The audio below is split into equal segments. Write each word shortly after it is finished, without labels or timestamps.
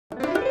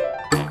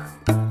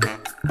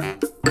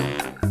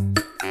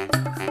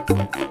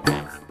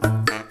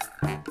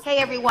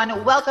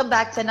everyone. Welcome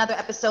back to another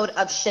episode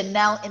of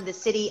Chanel in the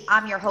City.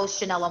 I'm your host,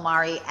 Chanel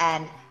Omari,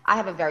 and I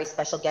have a very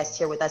special guest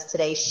here with us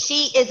today.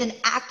 She is an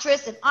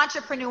actress, an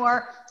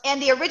entrepreneur,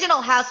 and the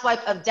original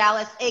housewife of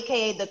Dallas,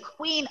 aka the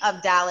Queen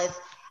of Dallas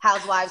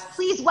Housewives.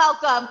 Please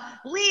welcome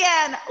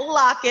LeeAnne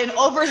Locken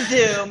over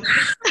Zoom.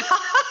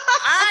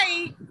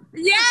 Hi!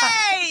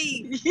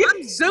 Yay!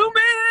 I'm zooming.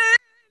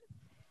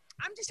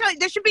 I'm just telling you,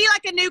 there should be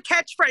like a new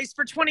catchphrase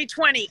for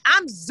 2020.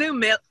 I'm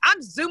zoomalicious.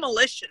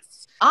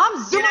 I'm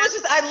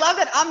zoomalicious. I love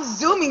it. I'm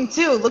zooming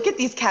too. Look at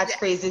these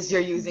catchphrases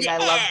you're using. Yeah.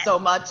 I love so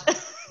much.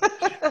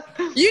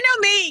 You know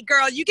me,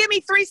 girl. You give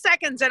me 3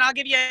 seconds and I'll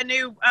give you a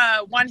new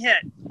one hit.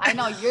 I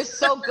know. You're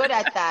so good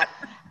at that.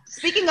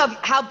 Speaking of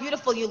how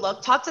beautiful you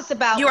look, talk to us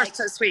about You are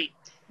so sweet.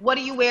 What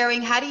are you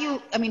wearing? How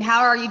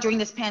are you during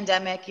this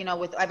pandemic,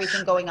 with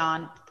everything going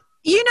on?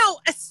 I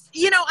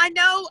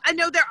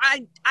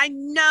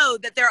know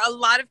that there are a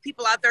lot of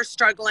people out there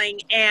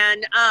struggling,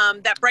 and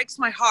that breaks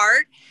my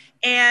heart.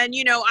 And,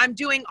 I'm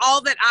doing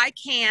all that I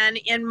can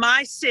in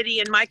my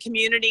city and my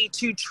community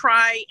to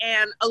try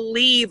and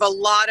alleviate a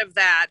lot of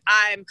that.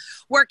 I'm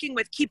working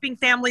with keeping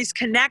families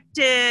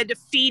connected,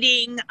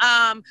 feeding,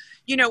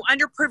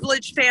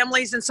 underprivileged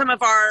families, and some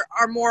of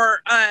our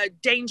more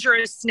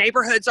dangerous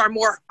neighborhoods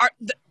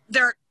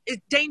they're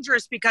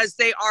dangerous because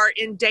they are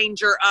in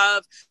danger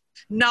of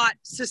not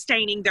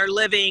sustaining their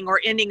living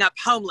or ending up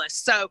homeless.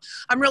 So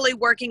I'm really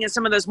working in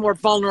some of those more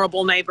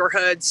vulnerable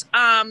neighborhoods.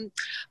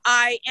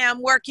 I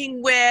am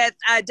working with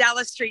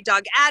Dallas Street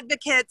Dog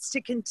Advocates to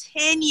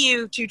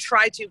continue to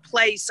try to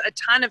place a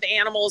ton of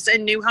animals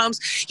in new homes.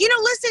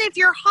 Listen, if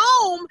you're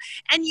home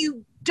and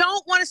you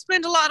don't want to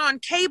spend a lot on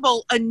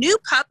cable, a new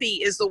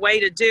puppy is the way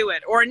to do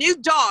it, or a new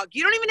dog.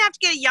 You don't even have to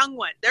get a young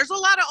one. There's a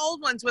lot of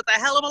old ones with a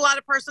hell of a lot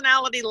of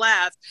personality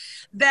left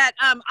that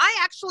I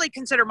actually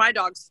consider my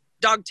dogs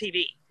dog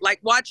TV. Like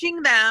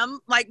watching them,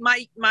 like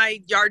my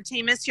yard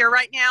team is here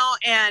right now,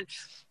 and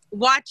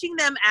watching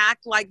them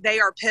act like they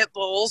are pit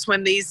bulls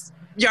when these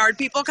yard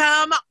people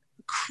come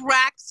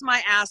cracks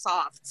my ass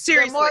off.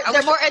 Seriously.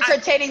 They're more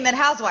entertaining than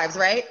housewives,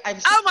 right?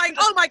 Oh,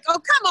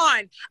 come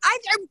on. I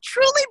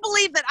truly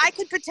believe that I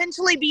could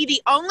potentially be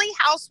the only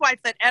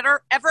housewife that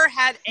ever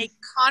had a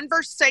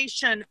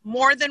conversation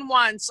more than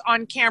once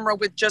on camera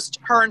with just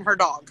her and her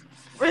dog.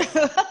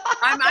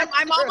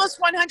 I'm almost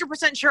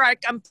 100% sure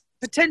I'm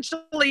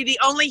potentially the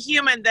only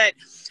human that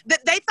they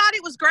thought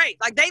it was great.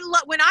 Like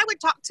when I would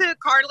talk to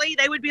Carly,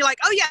 they would be like,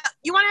 "Oh yeah,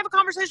 you want to have a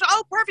conversation?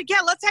 Oh, perfect.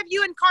 Yeah, let's have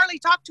you and Carly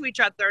talk to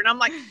each other." And I'm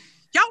like,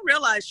 y'all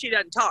realize she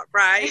doesn't talk,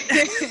 right?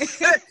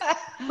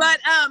 but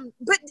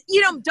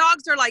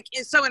dogs are like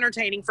so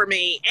entertaining for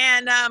me,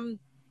 and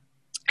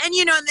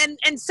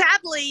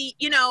sadly,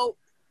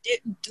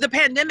 the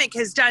pandemic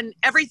has done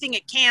everything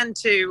it can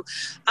to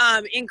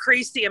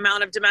increase the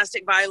amount of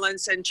domestic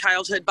violence and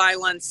childhood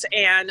violence.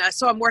 And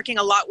so I'm working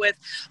a lot with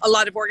a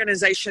lot of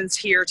organizations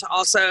here to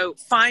also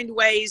find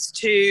ways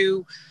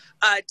to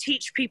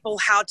teach people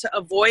how to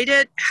avoid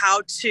it, how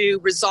to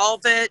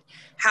resolve it,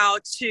 how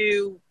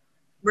to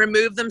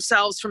remove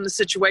themselves from the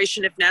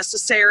situation if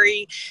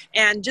necessary,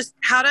 and just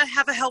how to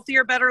have a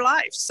healthier, better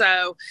life.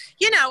 So,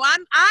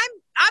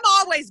 I'm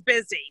always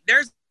busy.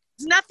 There's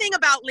nothing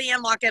about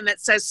LeeAnne Locken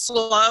that says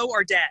slow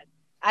or dead.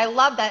 I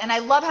love that. And I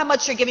love how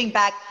much you're giving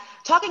back.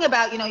 Talking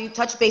about, you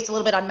touched base a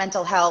little bit on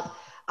mental health.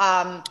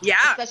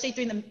 Especially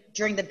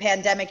during the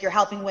pandemic, you're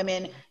helping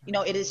women.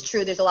 It is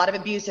true. There's a lot of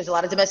abuse. There's a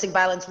lot of domestic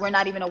violence we're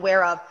not even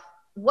aware of.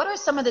 What are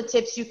some of the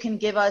tips you can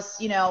give us,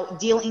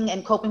 dealing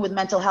and coping with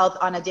mental health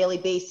on a daily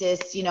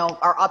basis,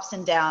 our ups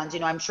and downs?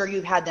 I'm sure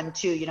you've had them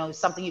too,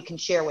 something you can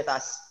share with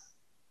us.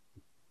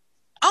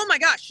 Oh my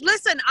gosh.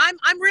 Listen,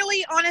 I'm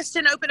really honest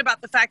and open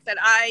about the fact that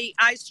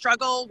I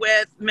struggle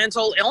with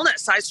mental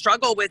illness. I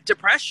struggle with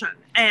depression,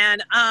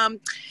 and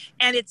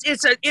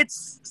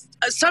it's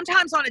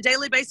sometimes on a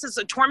daily basis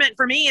a torment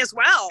for me as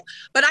well.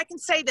 But I can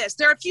say this,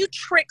 there are a few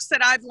tricks that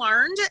I've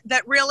learned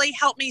that really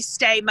help me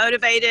stay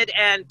motivated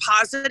and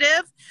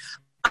positive.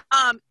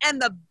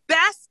 And the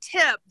best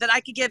tip that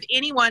I could give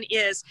anyone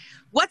is,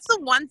 what's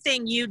the one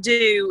thing you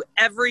do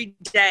every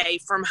day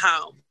from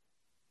home?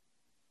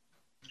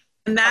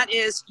 And that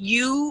is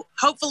you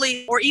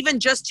hopefully, or even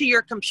just to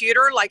your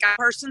computer, like a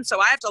person. So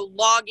I have to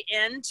log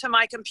in to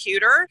my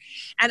computer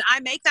and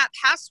I make that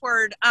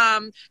password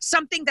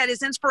something that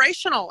is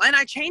inspirational, and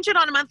I change it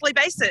on a monthly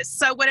basis.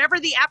 So whatever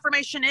the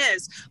affirmation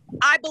is,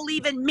 I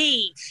believe in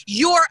me.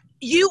 You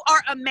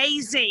are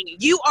amazing.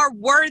 You are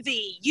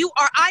worthy.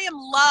 I am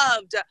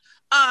loved.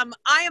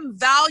 I am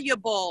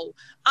valuable.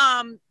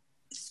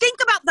 Think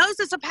about those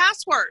as a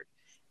password.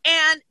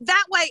 And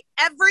that way,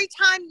 every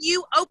time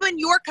you open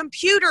your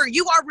computer,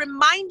 you are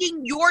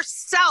reminding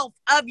yourself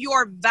of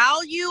your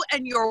value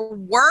and your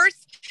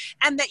worth,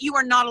 and that you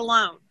are not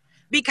alone,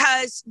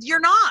 because you're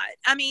not.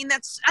 I mean,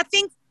 I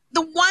think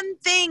the one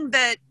thing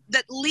that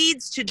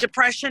leads to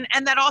depression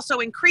and that also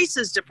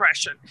increases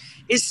depression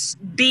is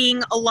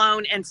being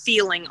alone and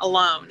feeling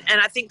alone. And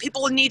I think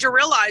people need to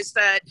realize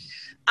that.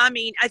 I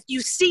mean,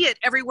 you see it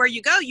everywhere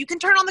you go. You can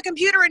turn on the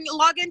computer and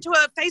log into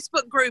a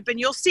Facebook group and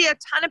you'll see a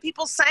ton of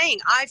people saying,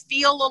 I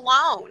feel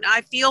alone.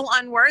 I feel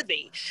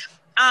unworthy.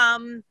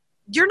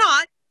 You're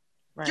not.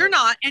 Right. You're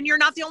not. And you're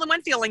not the only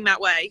one feeling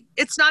that way.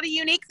 It's not a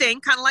unique thing,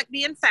 kind of like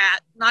being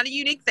fat. Not a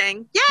unique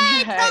thing.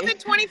 Yay, right.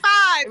 COVID-25.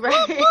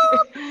 Right. Whoop,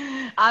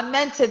 whoop. I'm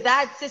meant to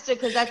that, sister,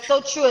 because that's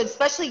so true.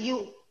 Especially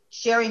you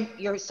sharing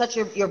your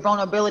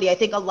vulnerability. I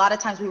think a lot of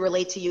times we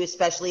relate to you,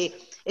 especially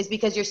is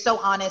because you're so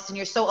honest and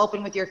you're so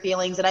open with your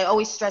feelings. And I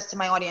always stress to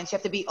my audience, you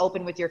have to be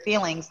open with your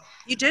feelings.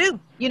 You do.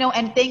 You know,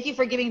 and thank you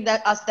for giving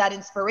us that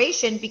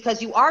inspiration,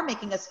 because you are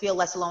making us feel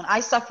less alone.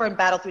 I suffer and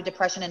battle through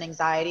depression and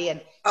anxiety.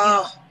 And you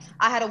know,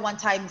 I had a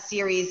one-time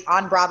series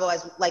on Bravo,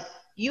 as like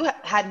you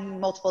had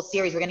multiple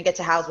series. We're going to get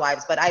to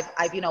Housewives, but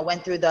I've you know,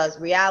 went through the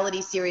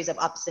reality series of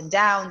ups and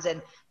downs and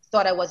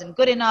thought I wasn't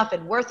good enough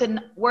and worth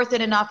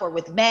it enough, or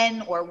with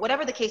men, or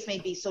whatever the case may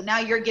be. So now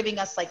you're giving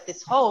us like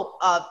this hope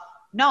of,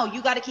 no,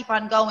 you got to keep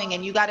on going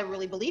and you got to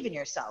really believe in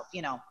yourself,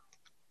 you know?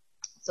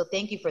 So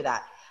thank you for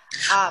that.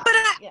 But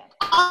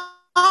I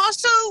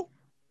also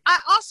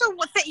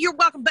want that you're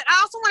welcome. But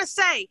I also want to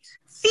say,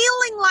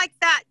 feeling like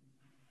that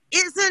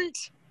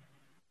isn't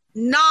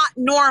not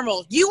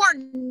normal. You are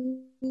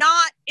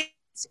not,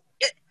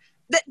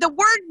 the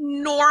word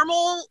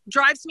normal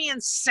drives me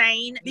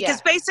insane, because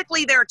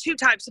basically there are two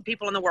types of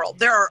people in the world.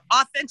 There are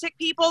authentic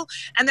people,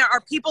 and there are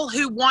people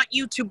who want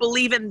you to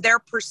believe in their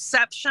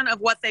perception of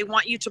what they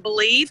want you to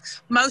believe.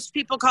 Most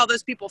people call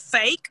those people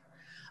fake.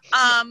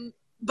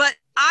 But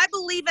I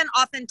believe in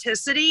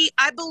authenticity.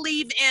 I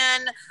believe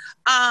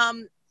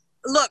in,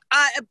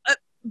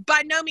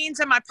 by no means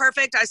am I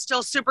perfect. I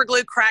still super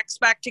glue cracks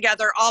back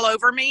together all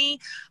over me.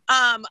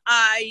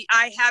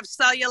 I have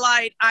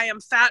cellulite. I am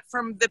fat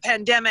from the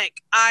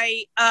pandemic.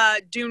 I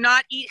do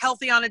not eat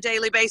healthy on a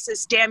daily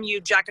basis. Damn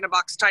you, Jack in a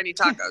Box Tiny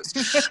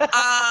Tacos.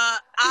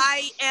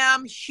 I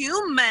am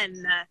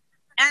human.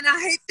 And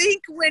I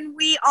think when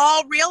we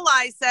all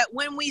realize that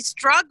when we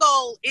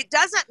struggle, it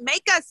doesn't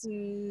make us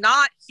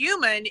not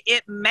human.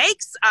 It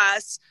makes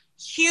us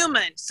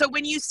human. So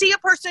when you see a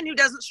person who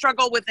doesn't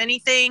struggle with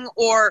anything,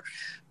 or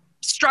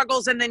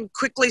struggles and then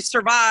quickly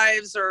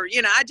survives, or,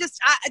 you know,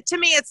 to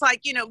me, it's like,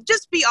 you know,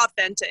 just be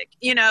authentic.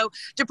 You know,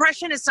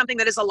 depression is something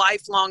that is a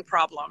lifelong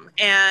problem,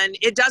 and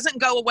it doesn't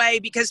go away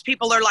because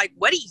people are like,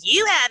 what do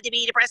you have to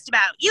be depressed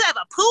about? You have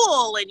a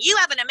pool and you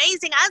have an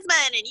amazing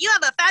husband and you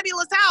have a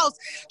fabulous house.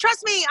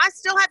 Trust me, I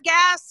still have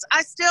gas.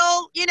 I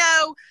still, you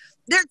know,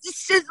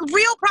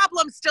 real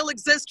problems still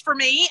exist for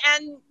me.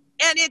 And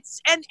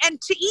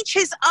to each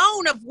his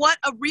own of what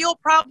a real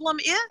problem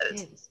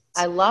is.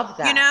 I love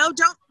that. You know,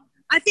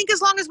 I think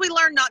as long as we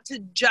learn not to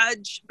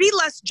judge, be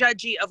less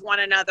judgy of one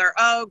another.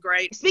 Oh,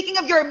 great. Speaking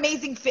of your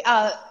amazing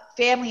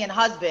family and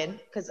husband,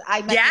 because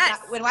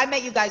when I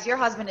met you guys, your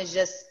husband is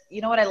just,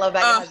 you know what I love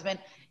about your husband?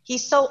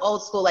 He's so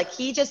old school. Like,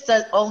 he just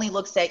only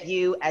looks at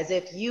you as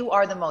if you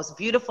are the most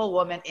beautiful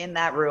woman in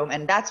that room.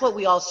 And that's what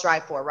we all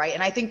strive for, right?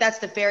 And I think that's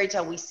the fairy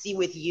tale we see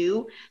with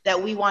you that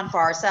we want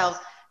for ourselves.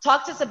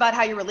 Talk to us about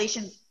how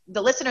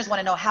the listeners want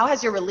to know, how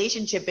has your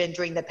relationship been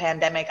during the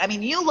pandemic? I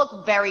mean, you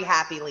look very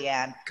happy,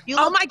 LeeAnne.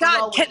 Oh my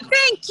God.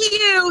 Thank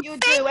you. You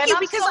do. And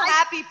I'm so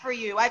happy for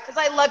you, because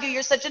I love you.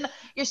 You're such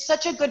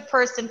a good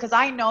person, because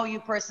I know you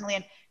personally,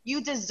 and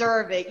you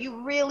deserve it.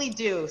 You really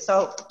do.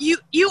 So you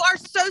are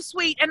so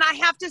sweet. And I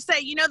have to say,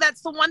 you know,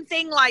 that's the one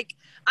thing, like,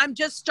 I'm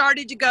just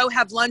started to go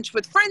have lunch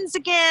with friends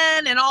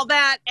again and all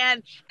that.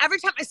 And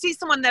every time I see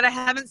someone that I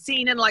haven't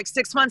seen in like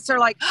 6 months, they're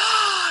like,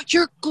 oh,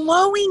 you're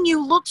glowing.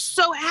 You look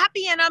so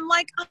happy. And I'm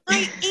like,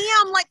 I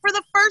am. Like, for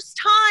the first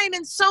time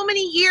in so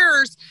many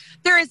years,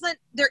 there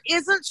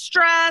isn't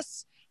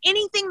stress.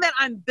 Anything that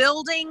I'm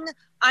building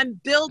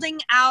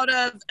out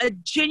of a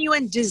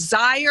genuine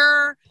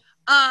desire.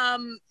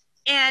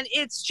 And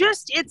it's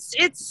just,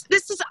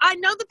 I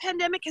know the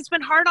pandemic has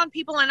been hard on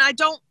people, and I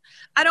don't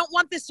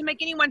want this to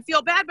make anyone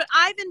feel bad, but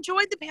I've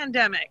enjoyed the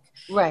pandemic.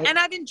 Right. And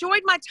I've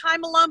enjoyed my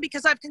time alone,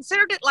 because I've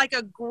considered it like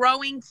a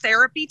growing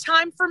therapy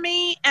time for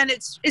me. And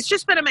it's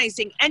just been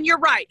amazing. And you're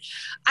right.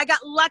 I got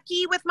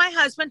lucky with my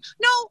husband.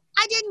 No,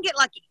 I didn't get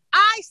lucky.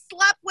 I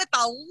slept with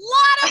a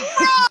lot of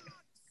frogs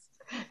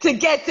to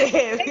get to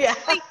him. Yeah.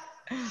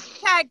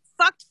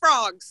 Fucked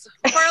frogs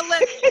for a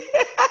living.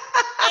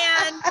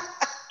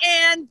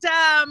 And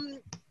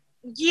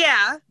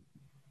yeah,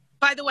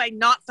 by the way,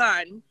 not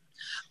fun.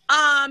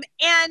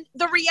 And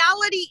the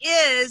reality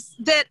is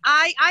that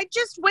I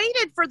just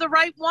waited for the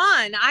right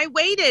one. I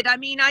waited. I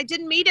mean, I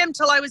didn't meet him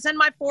till I was in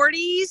my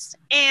 40s.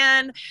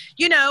 And,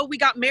 you know, we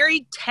got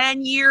married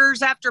 10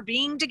 years after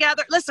being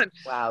together. Listen.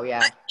 Wow.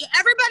 Yeah.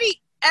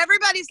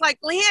 Everybody's like,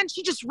 LeeAnne,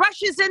 she just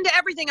rushes into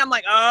everything. I'm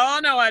like, oh,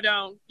 no, I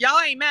don't. Y'all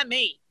ain't met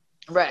me.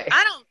 Right.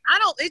 I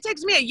don't, it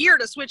takes me a year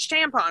to switch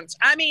tampons.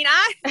 I mean,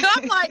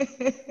 I'm like,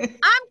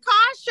 I'm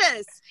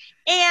cautious.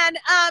 And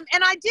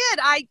I did,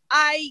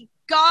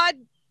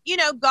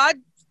 God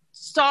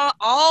saw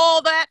all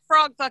that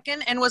frog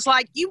fucking and was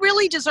like, you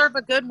really deserve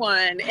a good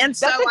one. And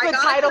so that's a good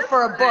title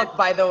for a book,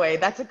 by the way.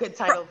 That's a good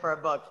title for a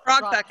book.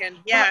 Frog fucking,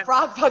 yeah.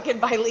 Frog fucking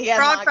by LeeAnne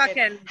Frog Locken.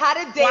 fucking. How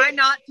to date. Why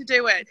not to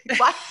do it?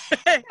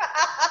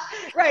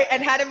 Right,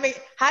 and how to meet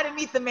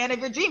the man of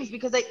your dreams,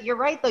 because you're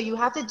right though. You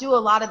have to do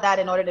a lot of that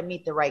in order to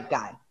meet the right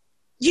guy.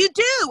 You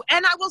do.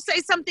 And I will say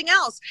something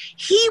else.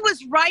 He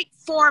was right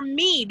for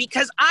me,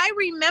 because I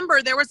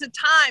remember there was a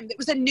time, it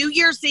was a New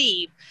Year's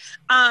Eve,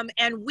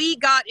 and we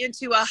got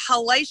into a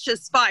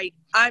hellacious fight.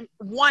 I'm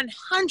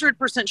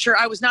 100% sure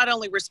I was not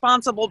only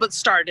responsible, but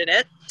started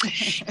it.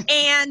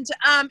 And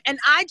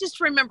I just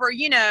remember,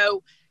 you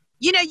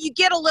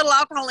get a little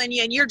alcohol in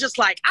you and you're just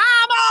like,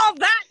 I'm all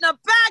that in a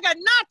bag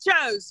of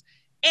nachos.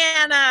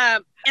 And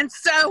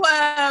so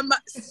I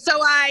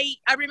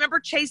remember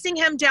chasing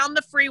him down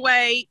the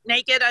freeway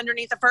naked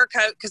underneath a fur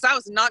coat, because I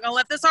was not going to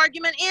let this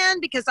argument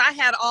end, because I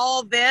had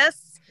all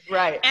this.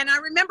 Right. And I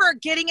remember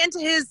getting into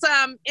his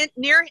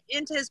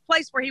into his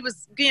place where he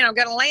was, going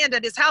to land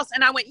at his house,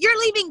 and I went, "You're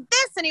leaving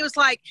this?" And he was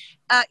like,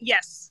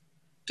 "Yes.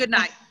 Good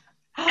night."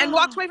 And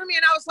walked away from me,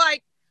 and I was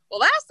like,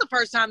 "Well, that's the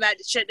first time that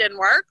shit didn't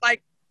work."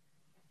 Like,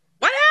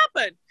 what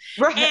happened?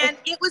 Right. And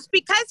it was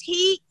because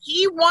he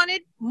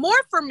wanted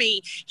more for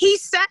me. He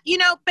said,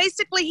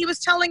 basically he was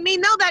telling me,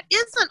 no, that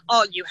isn't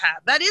all you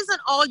have. That isn't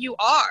all you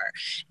are.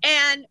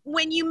 And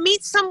when you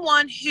meet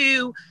someone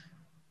who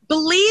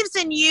believes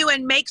in you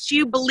and makes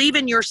you believe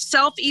in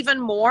yourself even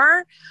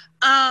more,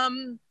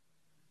 that's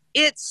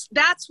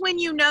when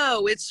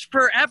it's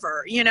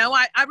forever.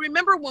 I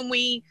remember when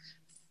we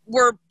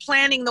were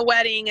planning the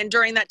wedding, and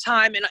during that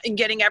time and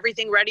getting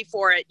everything ready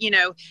for it, he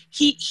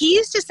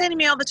used to say to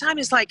me all the time,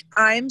 he's like,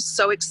 "I'm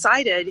so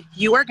excited.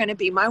 You are going to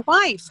be my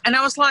wife." And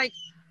I was like,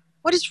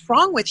 what is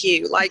wrong with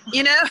you? Like,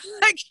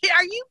 like,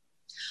 are you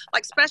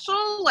like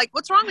special? Like,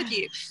 what's wrong with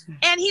you?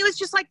 And he was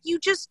just like, you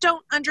just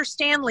don't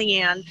understand,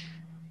 LeeAnne.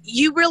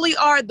 You really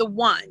are the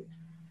one.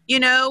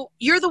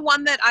 You're the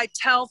one that I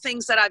tell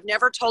things that I've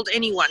never told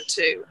anyone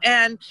to.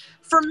 And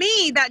for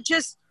me, that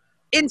just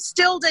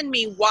instilled in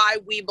me why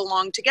we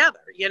belong together,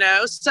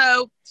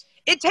 so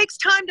it takes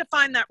time to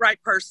find that right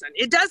person.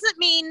 It doesn't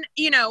mean,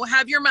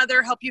 have your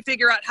mother help you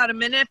figure out how to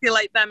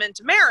manipulate them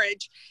into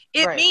marriage.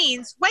 It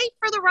means wait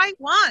for the right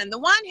one, the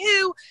one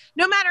who,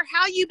 no matter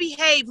how you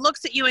behave,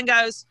 looks at you and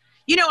goes,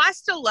 I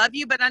still love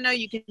you, but I know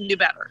you can do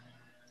better,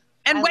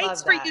 and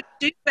waits for you to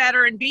do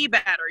better and be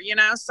better,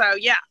 so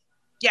yeah,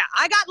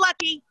 I got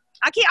lucky.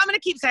 I'm going to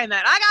keep saying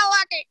that. I got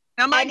lucky.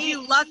 Now, mind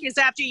you, luck is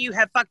after you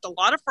have fucked a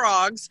lot of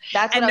frogs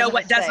and know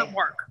what doesn't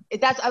work. I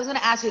was going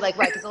to ask you, right,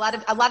 because a lot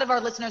of our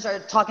listeners are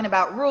talking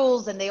about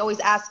rules, and they always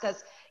ask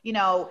us,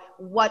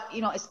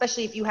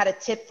 especially if you had a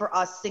tip for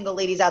us single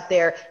ladies out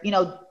there,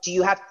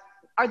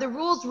 are the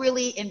rules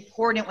really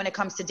important when it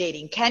comes to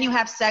dating? Can you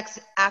have sex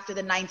after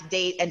the 9th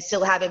date and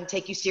still have him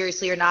take you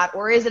seriously or not?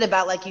 Or is it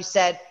about, like you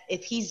said,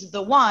 if he's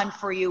the one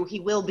for you, he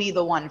will be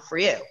the one for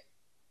you?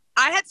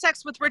 I had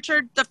sex with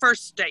Richard the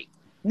first date.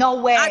 No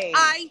way.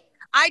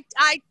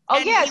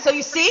 So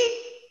you see?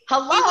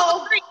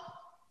 Hello.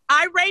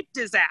 I raped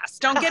his ass.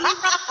 Don't get me wrong.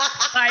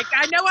 Like,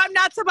 I know I'm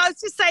not supposed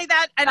to say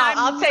that, and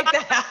I'll take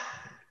that.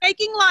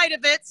 Making light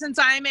of it, since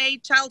I'm a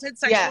childhood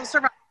sexual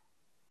survivor,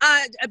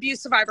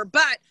 abuse survivor.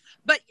 But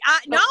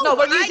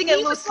we're using it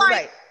loosely,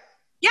 right?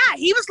 Yeah,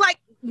 he was like,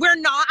 "We're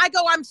not." I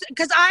go,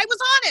 because I was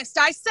honest.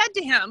 I said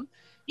to him,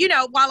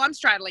 while I'm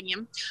straddling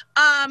him,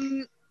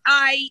 I'm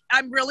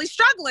really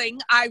struggling.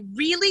 I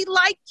really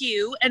like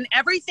you, and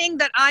everything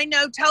that I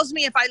know tells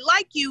me if I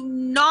like you,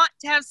 not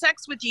to have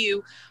sex with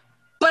you,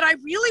 but I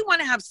really want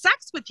to have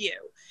sex with you.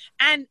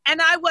 And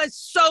I was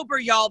sober,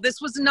 y'all.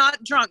 This was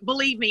not drunk.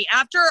 Believe me.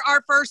 After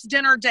our first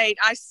dinner date,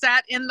 I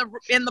sat in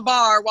the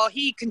bar while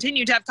he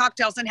continued to have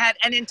cocktails and had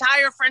an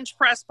entire French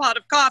press pot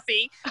of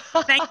coffee.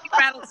 Thank you,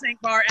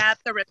 Rattlesnake Bar at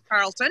the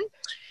Ritz-Carlton.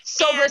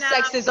 Sober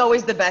sex is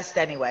always the best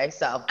anyway,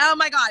 so. Oh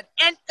my God.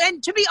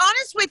 And to be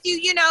honest with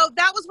you,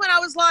 that was when I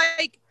was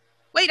like,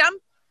 wait, I'm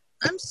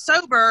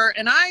sober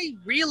and I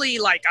really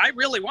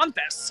want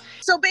this.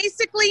 So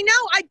basically, no,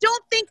 I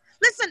don't think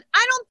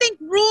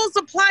rules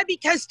apply,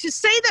 because to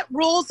say that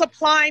rules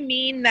apply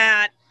mean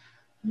that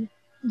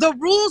the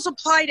rules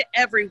apply to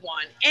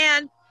everyone,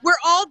 and we're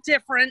all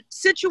different.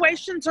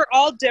 Situations are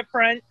all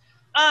different.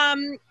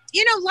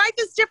 Life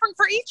is different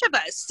for each of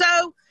us.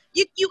 So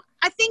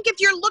I think if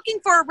you're looking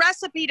for a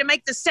recipe to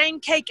make the same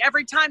cake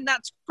every time,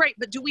 that's great.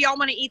 But do we all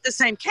want to eat the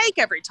same cake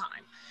every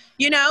time?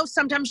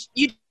 Sometimes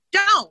you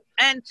don't.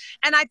 And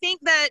I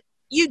think that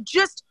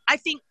I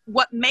think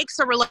what makes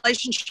a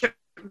relationship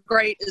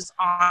great is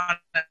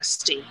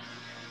honesty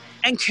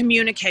and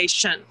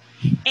communication.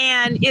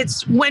 And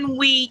it's when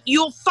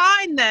you'll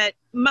find that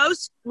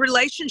most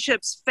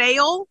relationships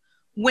fail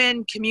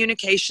when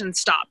communication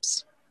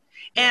stops.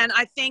 And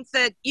I think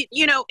that,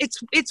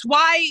 it's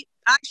why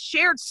I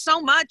shared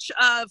so much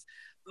of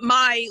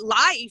my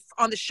life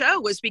on the show,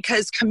 was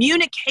because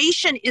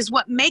communication is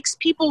what makes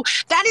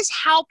that is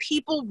how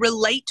people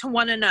relate to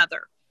one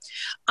another.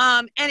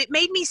 And it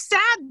made me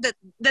sad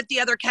that the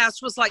other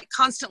cast was like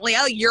constantly,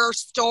 oh, your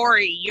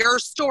story.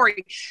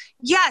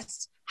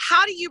 Yes.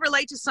 How do you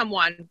relate to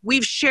someone?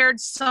 We've shared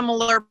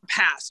similar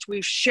past.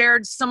 We've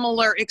shared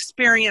similar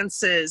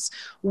experiences.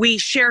 We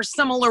share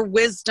similar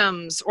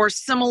wisdoms or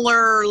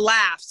similar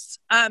laughs.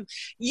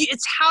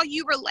 It's how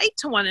you relate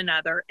to one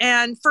another.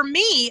 And for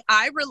me,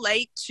 I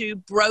relate to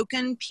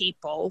broken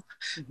people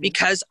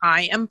because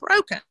I am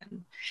broken.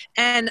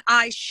 And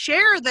I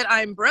share that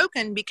I'm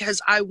broken because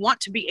I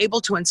want to be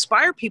able to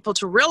inspire people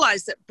to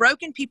realize that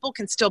broken people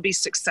can still be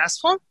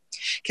successful,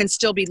 can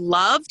still be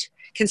loved,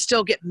 can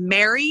still get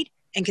married,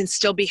 and can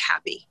still be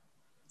happy.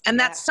 And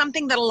that's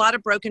something that a lot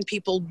of broken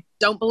people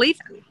don't believe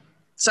in.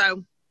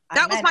 So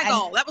that was my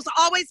goal. That was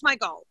always my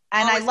goal.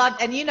 And I love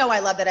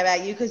that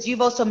about you, because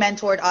you've also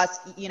mentored us,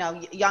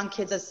 young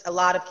kids, a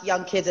lot of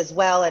young kids as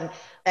well.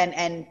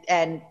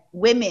 And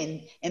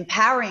women,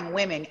 empowering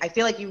women. I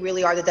feel like you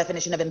really are the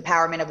definition of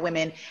empowerment of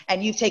women.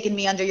 And you've taken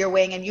me under your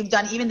wing, and you've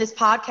done, even this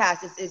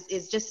podcast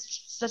is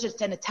just such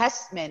an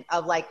testament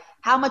of like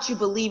how much you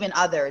believe in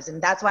others.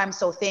 And that's why I'm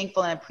so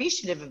thankful and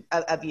appreciative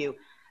of you.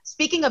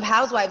 Speaking of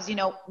Housewives,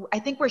 I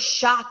think we're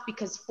shocked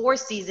because 4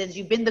 seasons,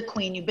 you've been the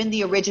queen, you've been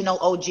the original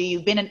OG,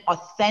 you've been an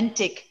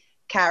authentic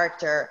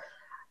character.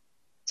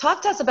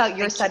 Talk to us about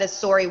your side of the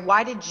story.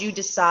 Why did you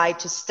decide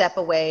to step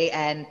away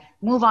and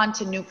move on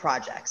to new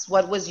projects?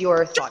 What was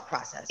your thought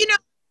process?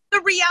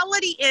 The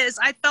reality is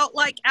I felt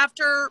like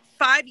after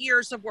 5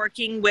 years of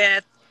working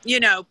with,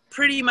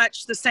 pretty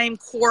much the same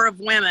core of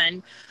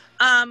women,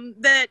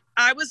 that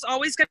I was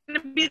always going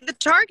to be the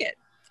target.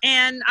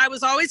 And I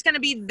was always going to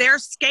be their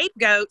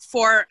scapegoat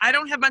for, I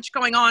don't have much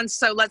going on,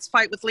 so let's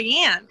fight with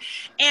LeeAnne.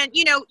 And,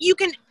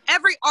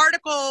 every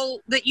article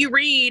that you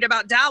read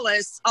about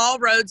Dallas, all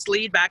roads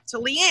lead back to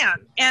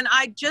LeeAnne. And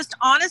I just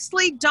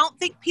honestly don't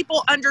think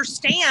people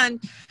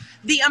understand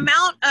the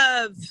amount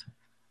of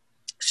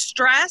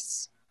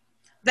stress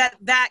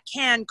that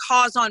can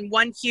cause on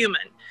one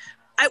human.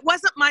 It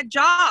wasn't my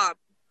job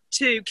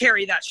to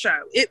carry that show.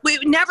 It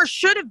never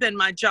should have been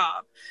my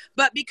job.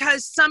 But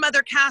because some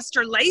other cast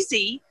are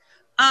lazy,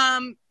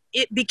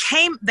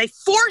 they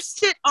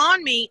forced it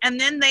on me, and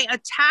then they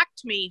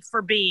attacked me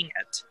for being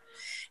it.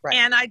 Right.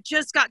 And I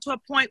just got to a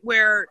point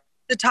where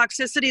the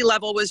toxicity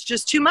level was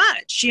just too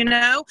much,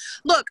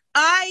 Look,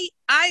 I'm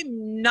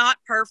not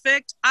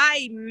perfect.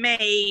 I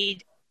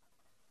made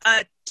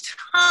a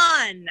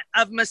ton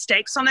of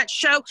mistakes on that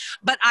show,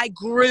 but I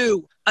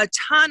grew a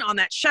ton on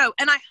that show.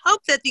 And I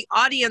hope that the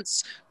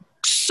audience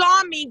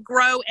saw me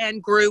grow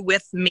and grew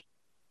with me,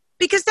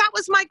 because that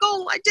was my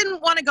goal. I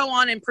didn't want to go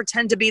on and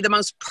pretend to be the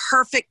most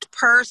perfect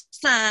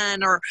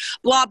person or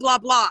blah, blah,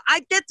 blah.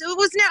 I'm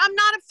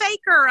not a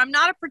faker. I'm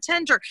not a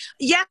pretender.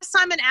 Yes,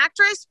 I'm an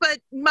actress, but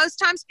most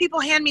times people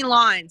hand me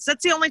lines.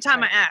 That's the only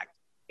time I act.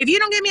 If you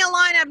don't give me a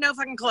line, I have no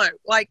fucking clue.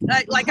 Like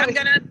I'm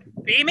going to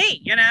be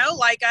me,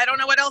 I don't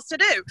know what else to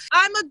do.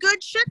 I'm a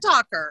good shit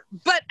talker,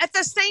 but at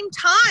the same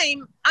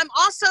time,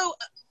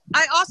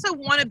 I also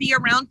want to be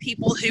around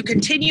people who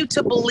continue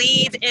to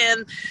believe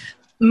in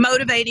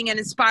motivating and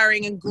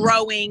inspiring and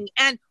growing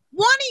and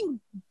wanting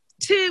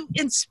to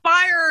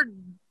inspire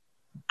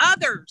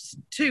others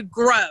to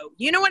grow.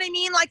 You know what I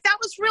mean? Like, that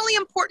was really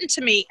important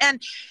to me.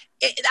 And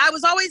I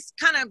was always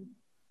kind of,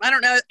 I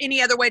don't know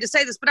any other way to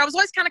say this, but I was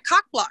always kind of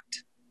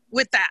cock-blocked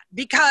with that,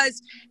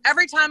 because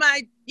every time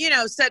I,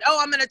 said, oh,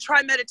 I'm going to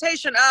try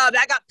meditation,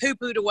 that got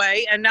poo-pooed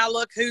away. And now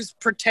look who's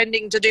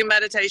pretending to do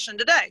meditation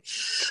today.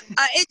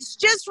 It's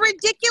just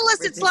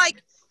ridiculous. It's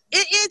like,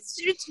 it's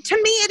to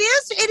me,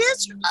 it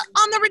is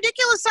on the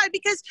ridiculous side,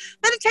 because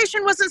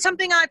meditation wasn't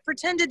something I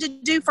pretended to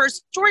do for a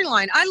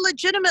storyline. I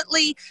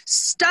legitimately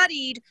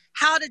studied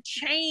how to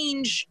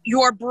change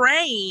your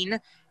brain,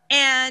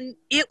 and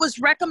it was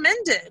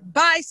recommended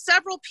by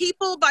several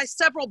people, by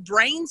several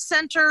brain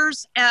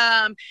centers.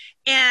 And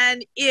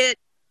it,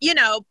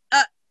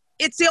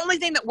 it's the only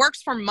thing that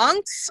works for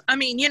monks. I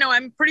mean,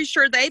 I'm pretty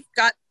sure they've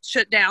got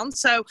shit down.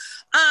 So,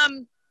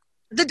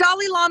 the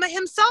Dalai Lama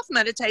himself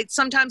meditates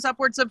sometimes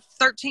upwards of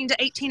 13 to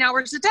 18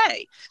 hours a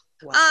day.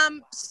 Wow.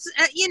 And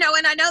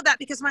I know that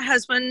because my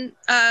husband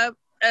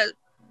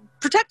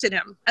protected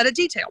him at a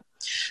detail.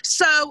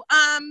 So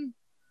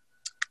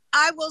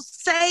I will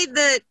say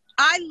that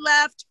I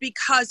left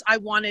because I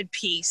wanted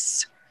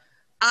peace.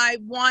 I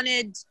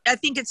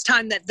think it's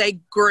time that they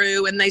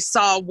grew and they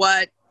saw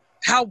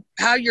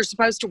how you're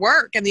supposed to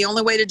work. And the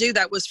only way to do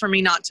that was for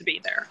me not to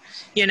be there,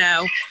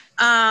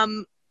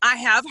 I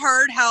have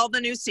heard how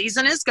the new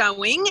season is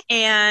going,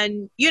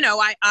 and,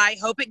 I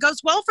hope it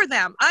goes well for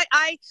them.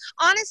 I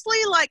honestly,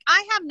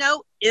 I have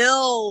no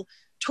ill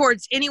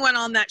towards anyone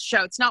on that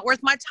show. It's not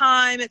worth my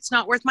time. It's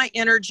not worth my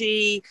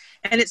energy.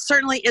 And it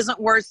certainly isn't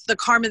worth the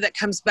karma that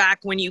comes back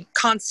when you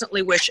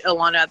constantly wish ill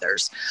on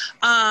others.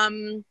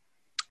 I'm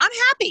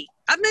happy.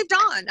 I've moved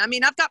on. I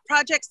mean, I've got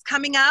projects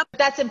coming up.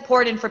 That's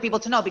important for people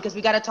to know, because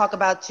we got to talk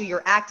about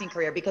your acting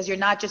career, because you're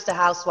not just a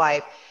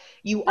housewife.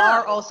 You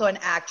are also an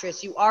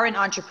actress. You are an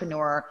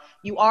entrepreneur.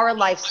 You are a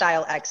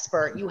lifestyle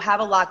expert. You have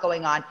a lot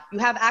going on. You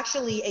have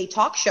actually a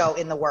talk show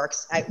in the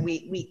works. I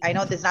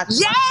know there's not much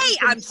we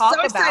can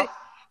talk about,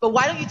 but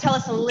why don't you tell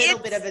us a little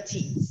bit of a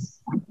tease?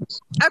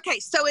 Okay,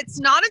 so it's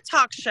not a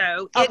talk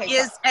show.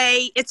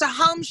 It's a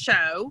home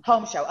show.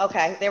 Home show.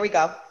 Okay, there we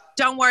go.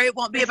 Don't worry, it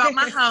won't be about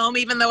my home,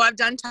 even though I've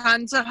done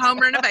tons of home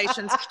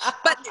renovations.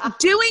 But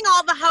doing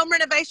all the home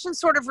renovations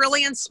sort of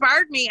really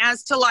inspired me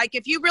as to, like,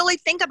 if you really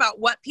think about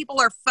what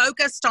people are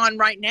focused on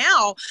right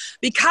now,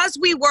 because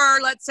we were,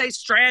 let's say,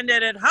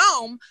 stranded at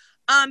home,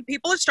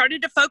 people have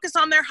started to focus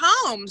on their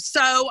homes.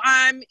 So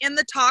I'm in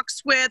the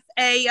talks with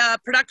a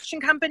production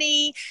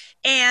company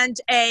and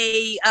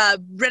a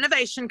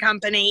renovation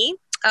company.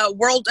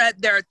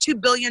 They're a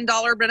 $2 billion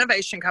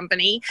renovation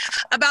company,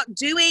 about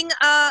doing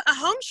a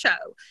home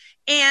show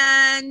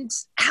and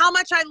how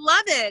much I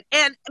love it.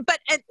 And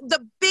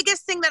the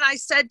biggest thing that I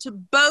said to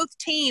both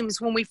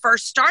teams when we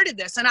first started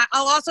this, and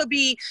I'll also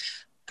be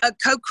a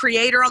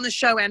co-creator on the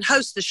show and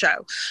host the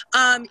show,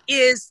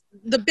 is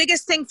the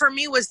biggest thing for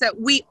me was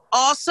that we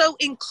also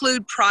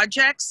include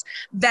projects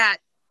that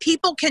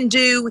people can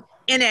do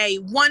in a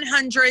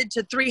 $100,000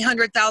 to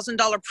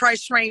 $300,000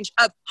 price range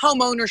of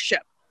home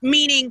ownership.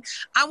 Meaning,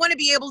 I want to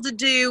be able to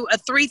do a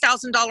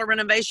 $3,000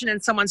 renovation in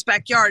someone's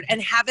backyard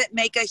and have it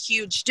make a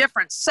huge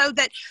difference, so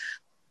that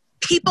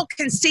people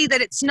can see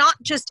that it's not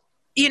just,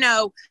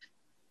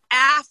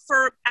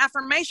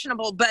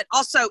 affirmationable, but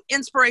also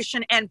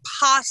inspiration and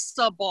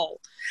possible.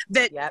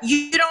 That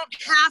you don't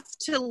have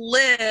to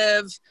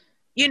live,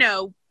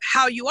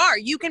 how you are.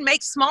 You can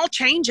make small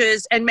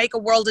changes and make a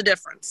world of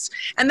difference.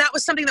 And that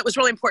was something that was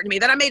really important to me,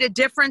 that I made a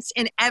difference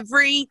in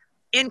every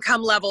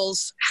income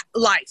level's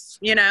life,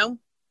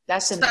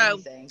 That's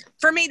amazing. So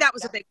for me, that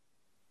was a big.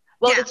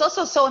 Well, it's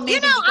also so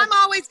amazing. I'm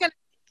always going to.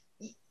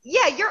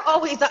 Yeah, you're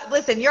always,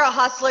 listen, you're a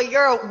hustler.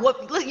 You're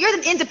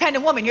an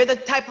independent woman. You're the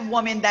type of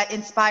woman that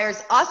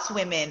inspires us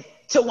women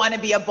to want to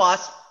be a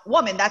boss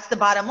woman. That's the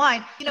bottom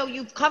line.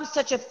 You've come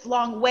such a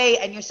long way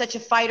and you're such a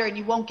fighter and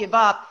you won't give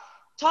up.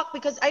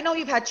 Because I know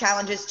you've had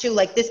challenges too,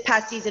 like this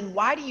past season.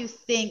 Why do you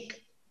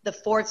think the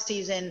fourth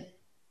season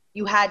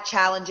you had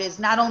challenges,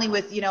 not only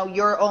with,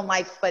 your own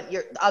life, but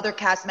your other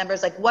cast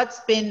members? Like,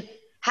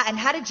 and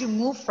how did you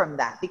move from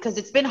that? Because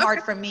it's been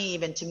hard for me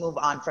even to move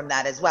on from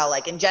that as well.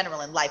 Like in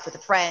general in life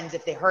with friends,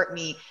 if they hurt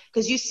me,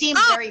 because you seem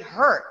very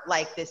hurt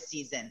like this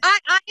season.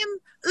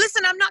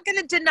 Listen, I'm not going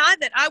to deny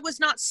that I was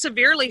not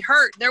severely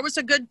hurt. There was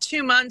a good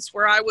 2 months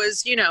where I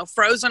was,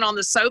 frozen on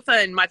the sofa,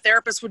 and my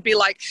therapist would be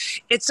like,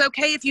 it's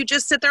okay if you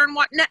just sit there and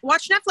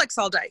watch Netflix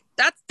all day.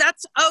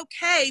 That's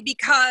okay,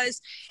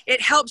 because it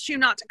helps you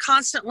not to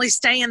constantly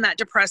stay in that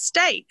depressed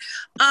state.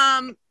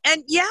 And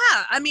yeah,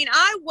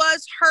 I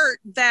was hurt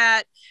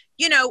that,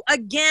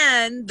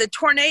 again, the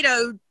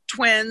tornado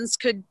twins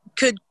could,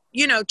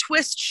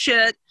 twist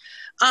shit,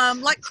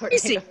 like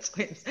crazy.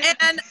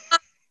 And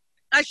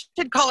I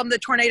should call them the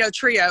tornado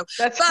trio,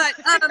 the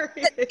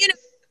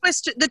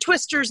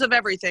twisters of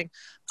everything.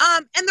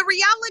 And the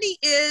reality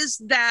is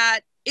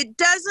that it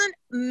doesn't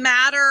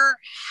matter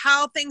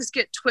how things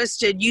get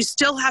twisted. You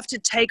still have to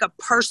take a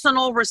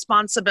personal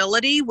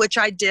responsibility, which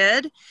I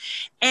did.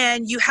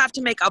 And you have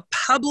to make a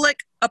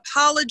public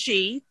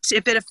apology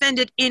if it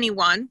offended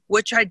anyone,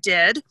 which I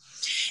did.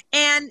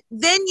 And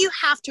then you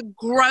have to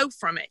grow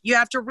from it. You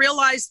have to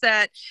realize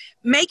that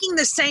making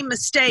the same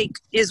mistake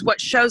is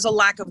what shows a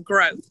lack of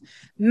growth.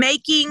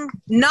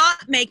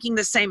 Not making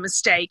the same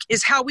mistake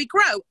is how we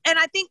grow. And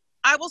I think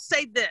I will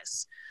say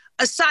this,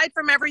 aside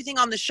from everything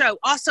on the show,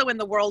 also in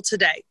the world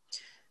today,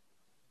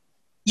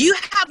 you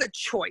have a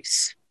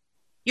choice.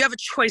 You have a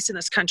choice in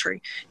this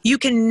country. You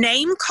can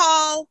name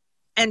call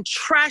and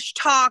trash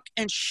talk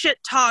and shit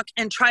talk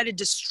and try to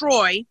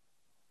destroy.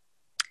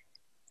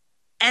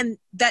 And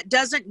that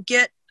doesn't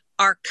get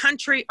our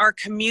country, our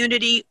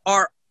community,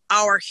 or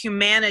our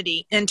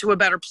humanity into a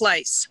better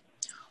place.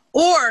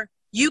 Or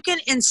you can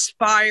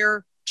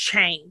inspire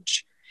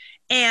change.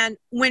 And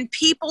when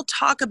people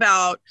talk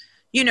about,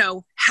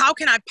 how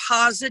can I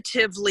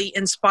positively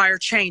inspire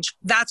change?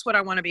 That's what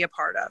I want to be a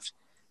part of.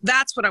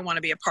 That's what I want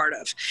to be a part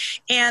of.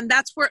 And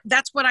that's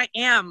what I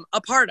am a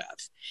part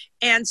of.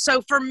 And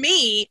so for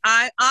me,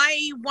 I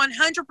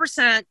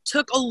 100%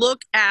 took a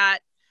look at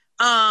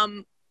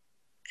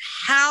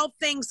how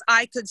things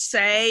I could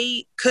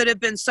say could have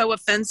been so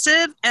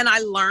offensive. And I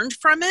learned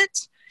from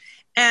it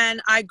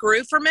and I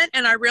grew from it.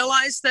 And I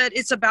realized that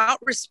it's about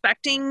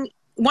respecting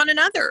one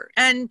another.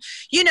 And,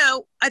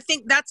 I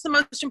think that's the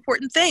most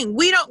important thing.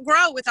 We don't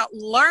grow without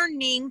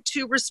learning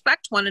to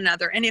respect one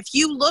another. And if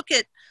you look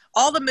at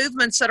all the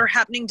movements that are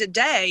happening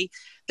today,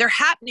 they're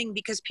happening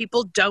because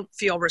people don't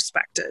feel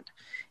respected.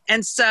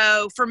 And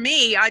so for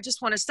me, I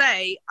just want to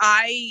say,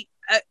 I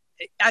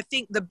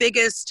think the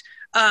biggest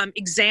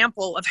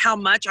example of how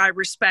much I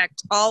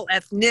respect all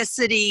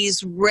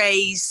ethnicities,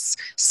 race,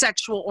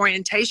 sexual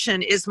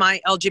orientation is my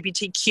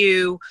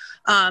LGBTQ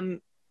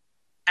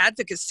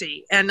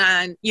advocacy. And,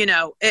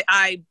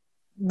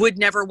 would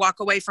never walk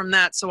away from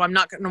that. So I'm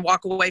not going to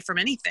walk away from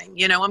anything.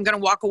 You know, I'm going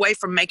to walk away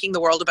from making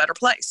the world a better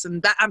place.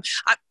 And that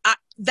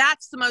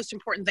that's the most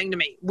important thing to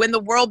me. When the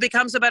world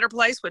becomes a better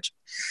place, which,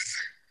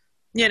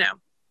 you know,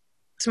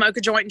 smoke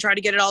a joint and try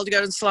to get it all to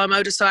go in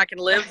slow-mo just so I can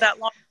live that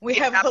long. We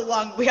have a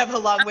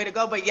long way to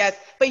go, but yes,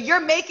 but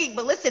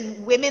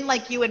listen, women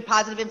like you and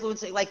positive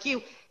influence like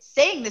you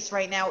saying this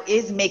right now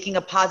is making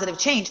a positive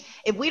change.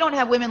 If we don't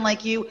have women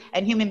like you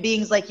and human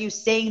beings like you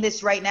saying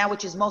this right now,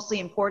 which is mostly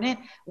important,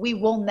 we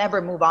will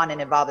never move on and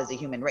evolve as a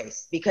human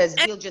race, because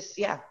we'll just,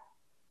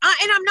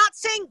 and I'm not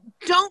saying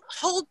don't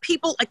hold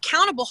people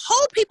accountable.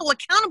 Hold people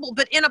accountable,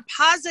 but in a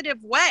positive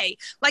way.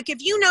 Like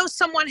if you know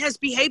someone has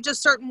behaved a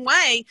certain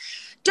way,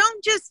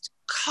 don't just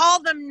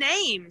call them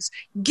names.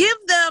 Give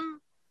them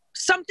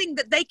something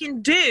that they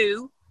can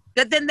do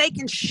that then they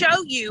can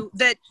show you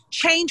that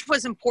change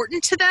was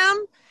important to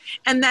them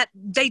and that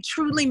they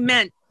truly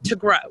meant to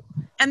grow.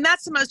 And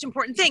that's the most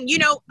important thing. You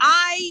know,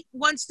 I,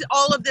 once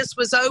all of this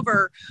was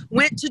over,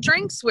 went to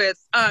drinks with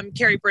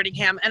Carrie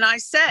Brittingham. And I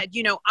said,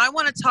 you know, I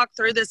want to talk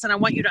through this and I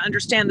want you to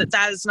understand that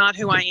that is not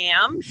who I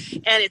am.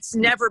 And it's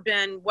never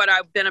been what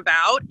I've been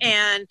about.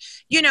 And,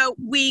 you know,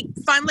 we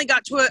finally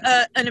got to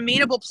an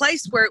amenable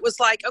place where it was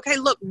like, okay,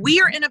 look, we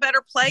are in a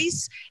better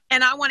place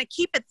and I want to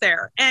keep it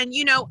there. And,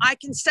 you know, I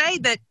can say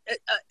that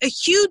a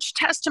huge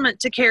testament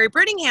to Carrie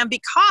Brittingham,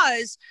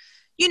 because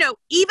you know,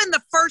 even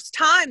the first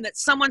time that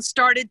someone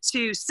started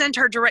to send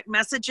her direct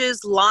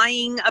messages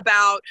lying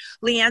about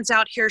LeeAnne's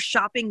out here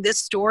shopping this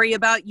story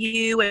about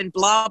you and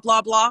blah,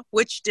 blah, blah,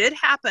 which did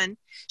happen,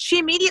 she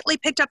immediately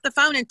picked up the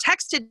phone and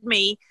texted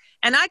me.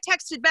 And I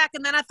texted back,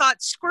 and then I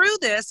thought, screw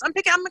this. I'm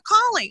going to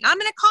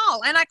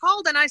call. And I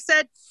called and I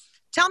said,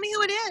 tell me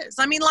who it is.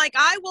 I mean, like,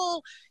 I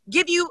will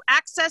give you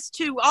access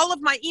to all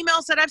of my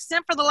emails that I've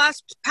sent for the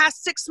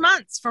past 6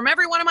 months from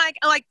every one of my,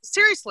 like,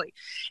 seriously.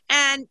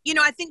 And, you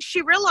know, I think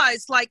she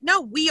realized, like, no,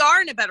 we are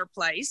in a better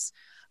place.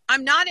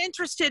 I'm not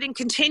interested in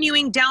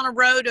continuing down a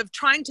road of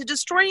trying to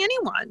destroy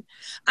anyone.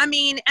 I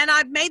mean, and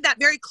I've made that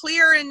very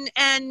clear,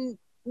 and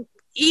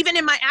even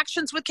in my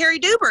actions with Carrie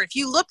Duber, if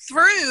you look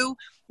through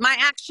my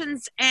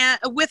actions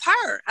with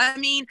her. I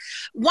mean,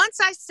 once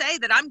I say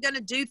that I'm going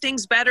to do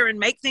things better and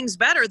make things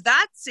better,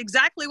 that's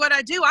exactly what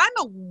I do. I'm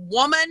a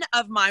woman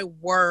of my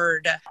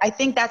word. I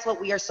think that's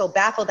what we are so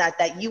baffled at,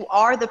 that you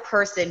are the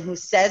person who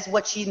says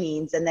what she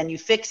means and then you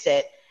fix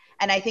it.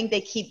 And I think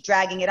they keep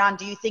dragging it on.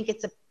 Do you think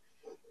it's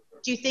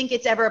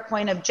ever a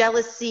point of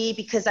jealousy?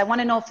 Because I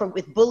want to know,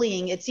 with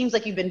bullying, it seems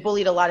like you've been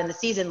bullied a lot in the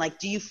season. Like,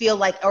 do you feel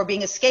like, or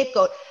being a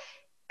scapegoat,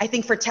 I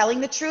think, for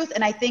telling the truth.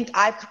 And I think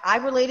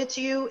I've related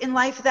to you in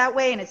life that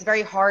way, and it's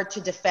very hard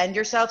to defend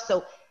yourself.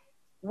 So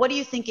what do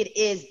you think it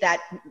is that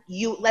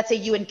you, let's say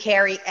you and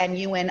Carrie and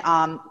you and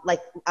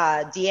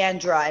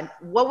Deandra, and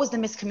what was the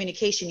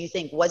miscommunication, you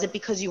think? Was it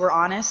because you were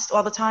honest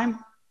all the time?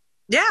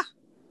 Yeah.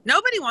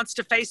 Nobody wants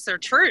to face their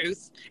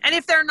truth. And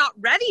if they're not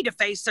ready to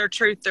face their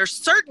truth, they're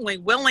certainly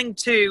willing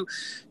to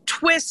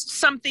twist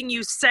something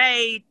you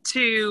say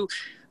to,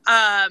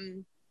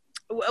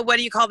 what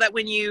do you call that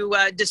when you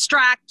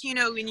distract, you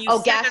know, when you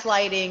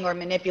gaslighting or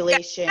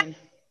manipulation.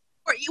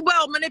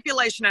 Well,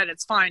 manipulation at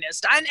its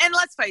finest. And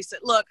let's face it,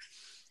 look,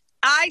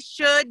 I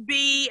should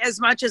be, as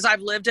much as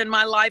I've lived in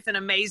my life, an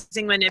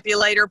amazing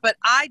manipulator, but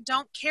I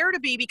don't care to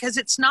be, because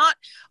it's not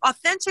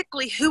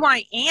authentically who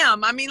I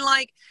am. I mean,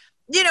 like,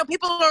 you know,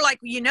 people are like,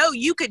 you know,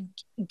 you could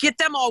get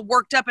them all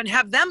worked up and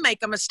have them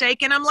make a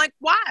mistake. And I'm like,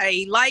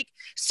 why? Like,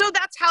 so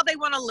that's how they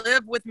want to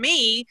live with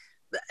me.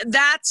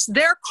 That's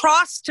their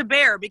cross to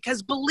bear,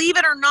 because believe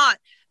it or not,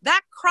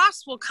 that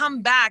cross will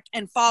come back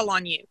and fall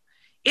on you.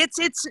 It's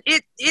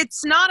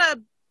not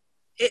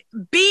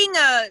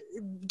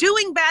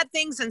doing bad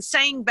things and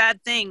saying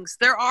bad things.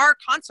 There are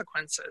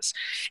consequences.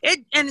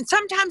 And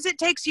sometimes it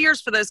takes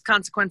years for those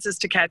consequences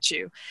to catch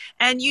you.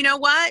 And you know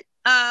what?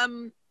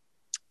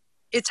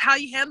 It's how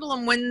you handle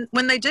them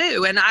when they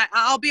do. And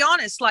I'll be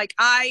honest, like,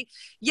 I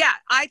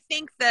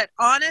think that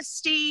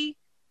honesty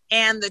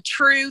and the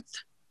truth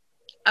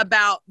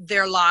about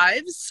their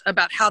lives,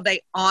 about how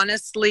they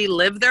honestly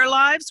live their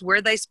lives,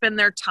 where they spend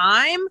their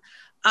time,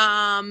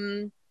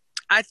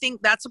 I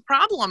think that's a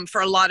problem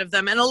for a lot of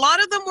them. And a lot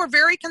of them were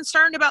very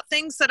concerned about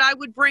things that I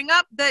would bring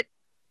up that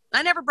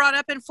I never brought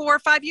up in 4 or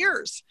 5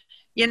 years,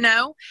 you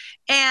know?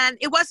 And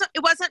it wasn't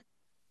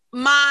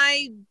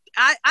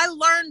I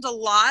learned a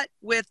lot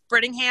with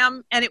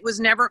Brittingham, and it was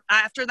never,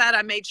 after that,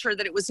 I made sure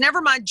that it was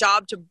never my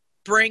job to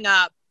bring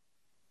up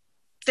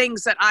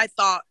things that I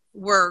thought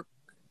were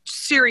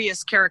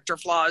serious character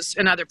flaws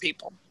in other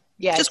people.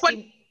 Yeah,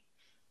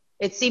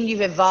 it seemed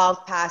you've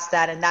evolved past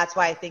that, and that's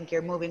why I think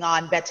you're moving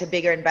on to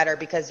bigger and better,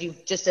 because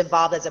you've just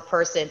evolved as a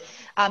person.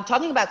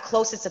 Talking about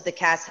closest of the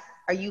cast,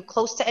 are you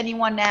close to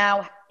anyone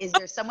now? Is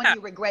there someone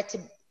you regret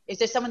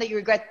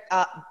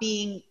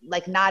being,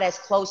 like, not as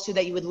close to,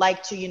 that you would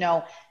like to, you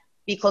know,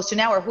 be close to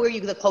now? Or who are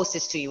you the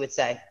closest to, you would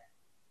say?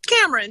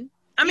 Cameron.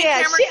 I mean,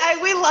 yeah,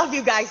 Cameron. we love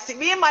you guys.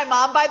 Me and my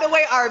mom, by the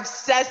way, are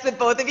obsessed with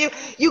both of you.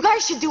 You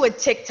guys should do a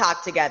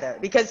TikTok together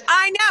because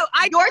I know.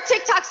 Your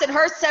TikToks and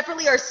hers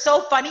separately are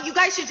so funny. You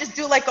guys should just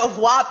do like a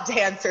WAP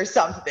dance or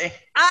something.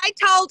 I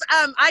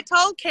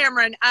told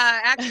Cameron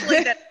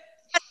actually that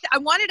I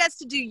wanted us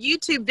to do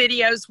YouTube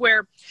videos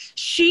where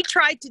she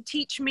tried to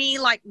teach me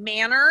like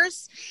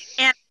manners,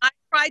 and I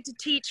tried to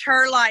teach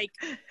her like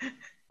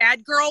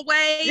bad girl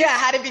ways. Yeah,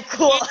 how to be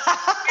cool.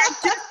 And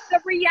just the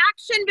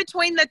reaction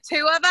between the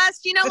two of us,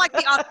 you know, like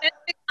the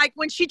authentic, like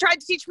when she tried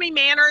to teach me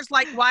manners,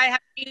 like why I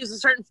have to use a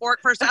certain fork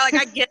first. Like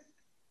I get,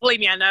 believe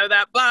me, I know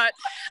that, but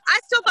I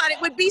still thought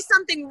it would be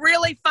something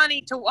really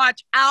funny to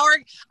watch. Our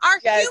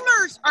Yes.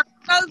 humors are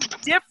so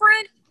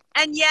different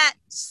and yet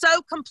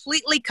so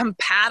completely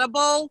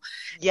compatible.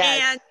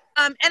 Yes.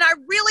 And I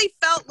really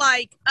felt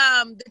like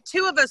the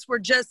two of us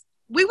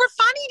we were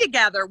funny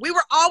together. We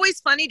were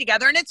always funny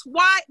together. And it's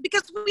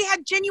because we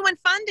had genuine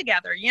fun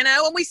together, you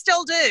know, and we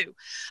still do.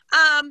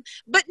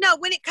 But no,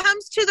 when it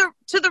comes to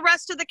the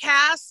rest of the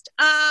cast,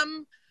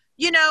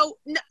 you know,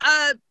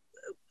 I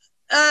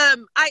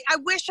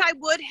wish I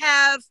would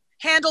have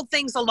handled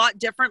things a lot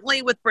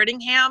differently with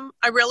Brittingham.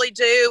 I really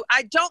do.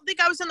 I don't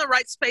think I was in the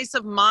right space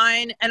of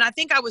mind. And I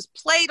think I was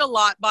played a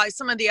lot by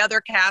some of the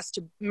other cast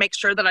to make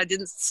sure that I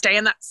didn't stay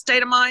in that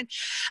state of mind.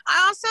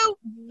 I also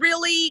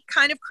really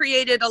kind of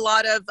created a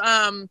lot of,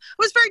 it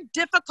was very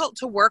difficult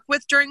to work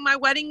with during my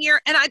wedding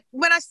year. And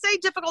when I say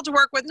difficult to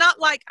work with,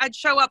 not like I'd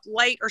show up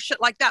late or shit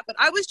like that, but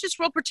I was just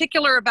real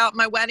particular about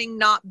my wedding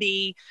not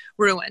be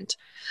ruined.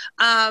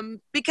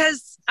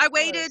 Because I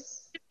waited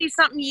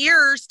 50-something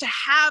years to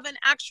have an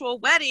actual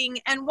wedding.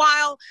 And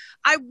while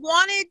I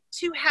wanted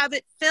to have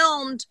it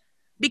filmed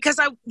because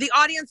the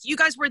audience, you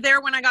guys were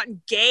there when I got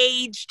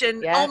engaged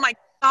and oh my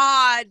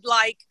God,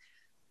 like,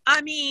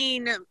 I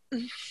mean,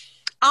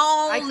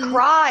 I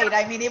cried.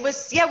 I mean, it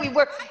was, we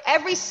were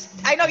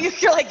I know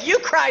you're like, you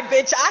cried,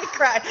 bitch. I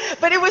cried,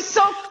 but it was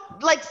so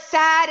like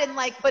sad and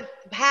like, but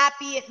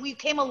happy. We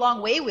came a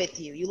long way with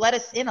you. You let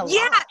us in a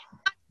lot.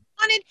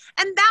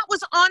 And that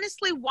was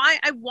honestly why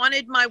I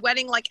wanted my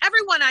wedding. Like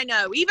everyone I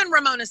know, even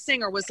Ramona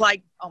Singer was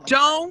like,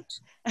 don't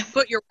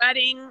put your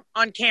wedding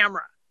on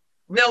camera.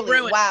 They'll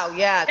ruin it. Wow.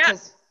 Yeah.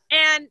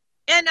 And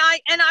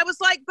I was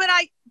like, but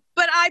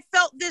I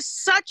felt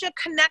such a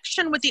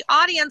connection with the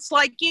audience.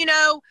 Like, you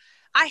know,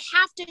 I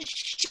have to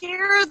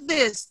share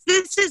this.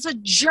 This is a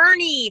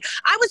journey.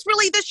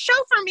 The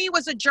show for me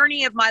was a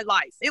journey of my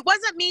life. It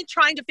wasn't me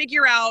trying to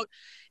figure out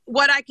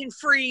what I can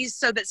freeze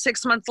so that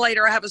 6 months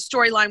later I have a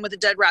storyline with a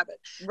dead rabbit.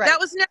 Right. That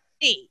was never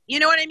me. You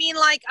know what I mean?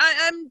 Like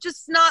I'm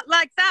just not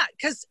like that,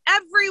 because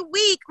every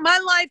week my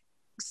life,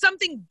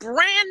 something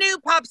brand new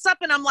pops up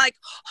and I'm like,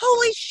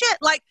 holy shit.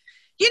 Like,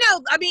 you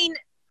know, I mean,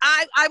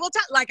 I will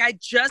tell, like I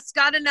just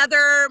got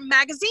another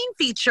magazine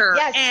feature.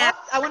 Yes, and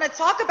I want to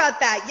talk about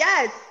that.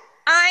 Yes.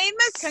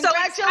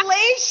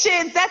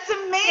 Congratulations. That's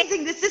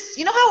amazing. This is,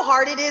 you know how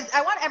hard it is.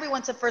 I want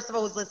everyone to, first of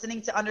all, who's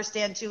listening to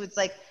understand too. It's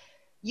like,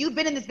 you've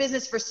been in this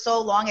business for so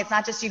long. It's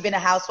not just you've been a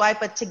housewife,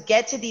 but to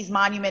get to these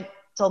monumental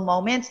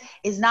moments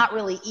is not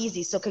really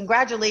easy. So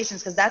congratulations,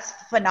 because that's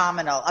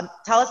phenomenal.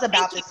 Tell us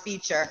about this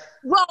feature.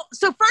 Well,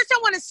 so first I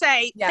want to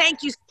say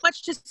thank you so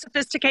much to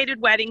Sophisticated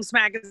Weddings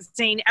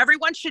magazine.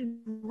 Everyone should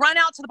run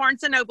out to the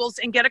Barnes & Nobles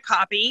and get a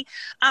copy.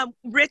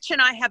 Rich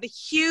and I have a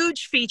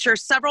huge feature,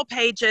 several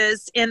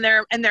pages in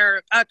their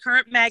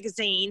current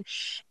magazine.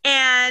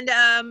 And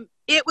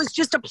it was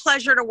just a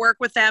pleasure to work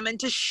with them and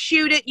to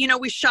shoot it. You know,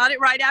 we shot it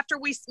right after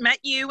we met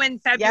you in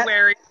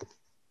February. Yep.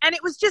 And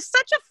it was just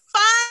such a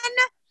fun,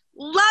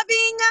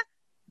 loving,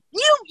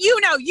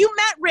 you know, you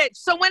met Rich.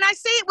 So when I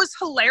say it was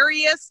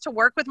hilarious to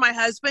work with my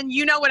husband,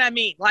 you know what I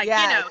mean? Like, you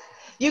know.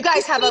 You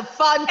guys have a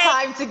fun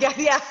time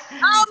together. Yeah.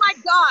 Oh my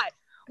God.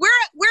 We're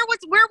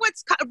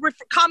what's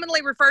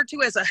commonly referred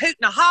to as a hoot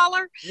and a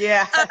holler.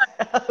 Yeah.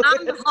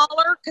 I'm the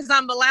holler because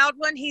I'm the loud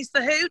one. He's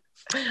the hoot.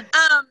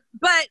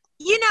 But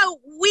you know,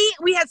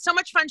 we had so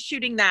much fun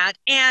shooting that,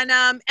 and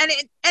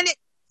it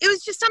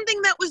was just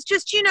something that was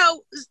just, you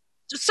know,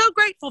 so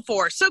grateful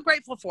for.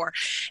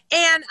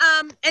 And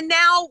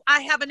now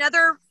I have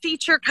another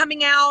feature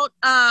coming out,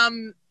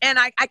 and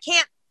I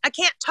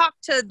can't talk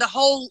to the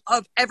whole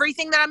of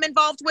everything that I'm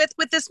involved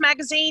with this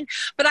magazine,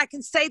 but I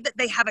can say that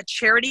they have a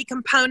charity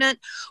component,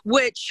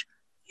 which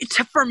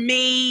for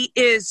me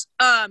is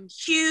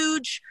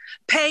huge.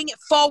 Paying it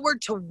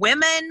forward to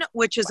women,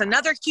 which is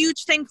another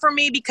huge thing for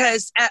me,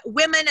 because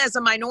women as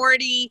a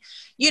minority,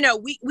 you know,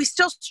 we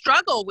still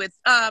struggle with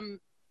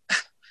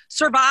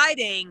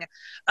surviving.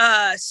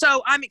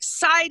 So I'm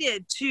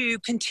excited to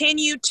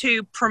continue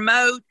to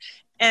promote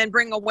and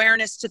bring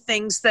awareness to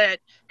things that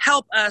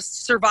help us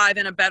survive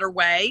in a better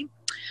way.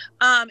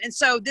 And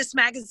so this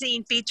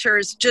magazine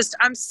features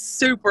I'm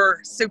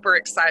super, super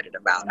excited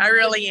about. I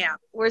really am.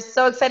 We're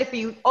so excited for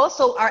you.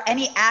 Also, are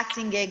any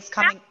acting gigs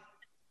coming?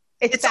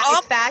 It's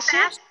all fashion?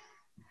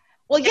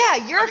 Well,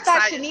 yeah, you're a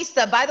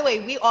fashionista. By the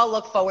way, we all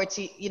look forward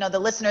to, you know, the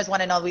listeners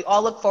want to know, we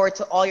all look forward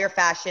to all your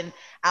fashion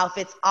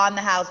outfits on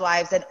the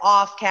Housewives and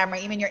off camera,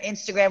 even your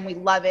Instagram. We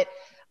love it.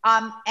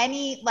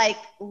 Any like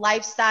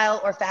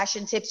lifestyle or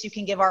fashion tips you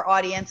can give our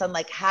audience on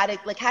like how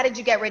did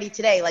you get ready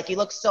today? Like you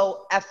look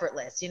so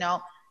effortless, you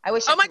know? I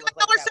wish. Oh my God,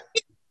 like so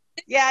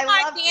yeah,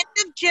 I love it.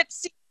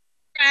 Gypsy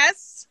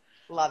dress.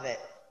 Love it.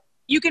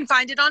 You can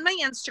find it on my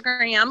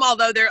Instagram,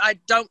 although I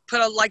don't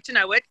put a like to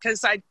know it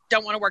because I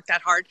don't want to work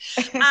that hard.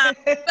 But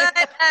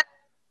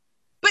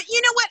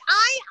you know what?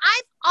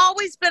 I've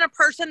always been a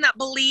person that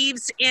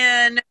believes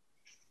in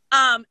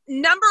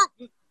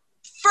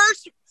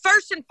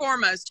first and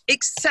foremost,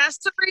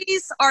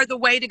 accessories are the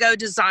way to go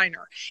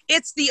designer.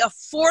 It's the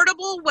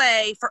affordable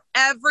way for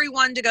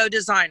everyone to go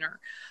designer.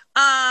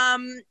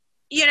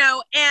 You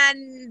know,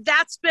 and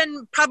that's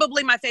been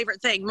probably my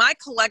favorite thing. My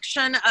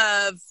collection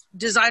of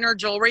designer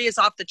jewelry is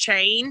off the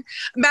chain.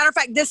 Matter of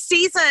fact, this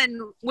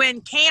season when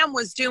Cam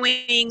was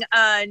doing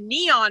a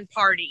neon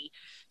party,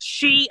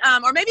 she,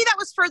 or maybe that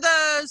was for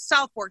the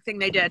South Fork thing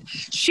they did.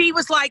 She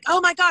was like,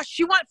 oh my gosh,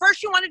 she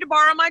wanted to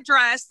borrow my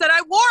dress that I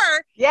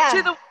wore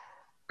to the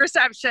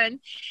reception.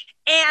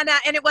 And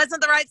it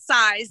wasn't the right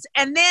size.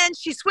 And then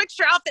she switched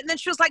her outfit and then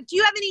she was like, do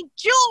you have any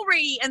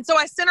jewelry? And so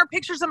I sent her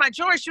pictures of my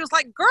jewelry. She was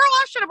like, girl,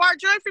 I should have borrowed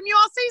jewelry from you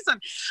all season.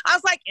 I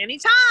was like,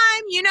 anytime,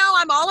 you know,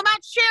 I'm all about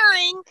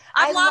sharing.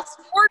 I've lost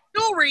more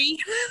jewelry.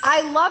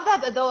 I love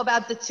that though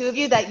about the two of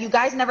you, that you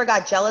guys never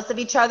got jealous of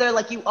each other.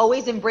 Like you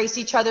always embrace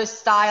each other's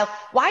style.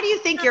 Why do you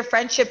think your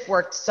friendship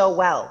worked so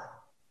well?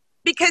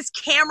 Because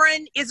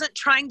Cameron isn't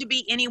trying to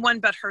be anyone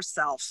but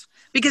herself.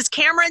 Because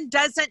Cameron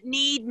doesn't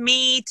need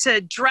me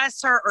to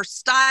dress her or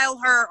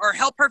style her or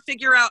help her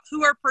figure out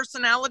who her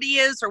personality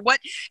is or what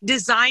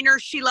designer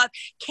she loves.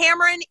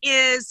 Cameron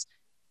is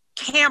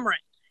Cameron.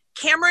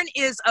 Cameron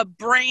is a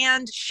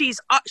brand. She's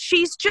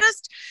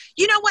just,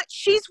 you know what?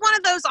 She's one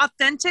of those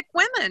authentic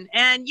women.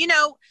 And, you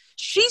know,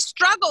 she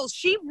struggles.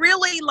 She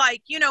really,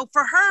 like, you know,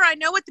 for her, I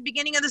know at the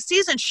beginning of the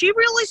season, she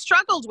really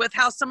struggled with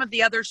how some of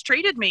the others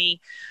treated me.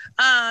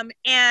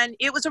 And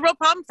it was a real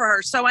problem for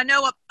her. So I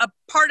know a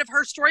part of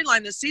her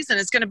storyline this season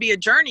is going to be a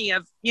journey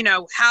of, you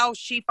know, how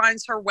she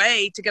finds her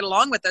way to get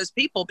along with those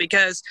people,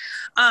 because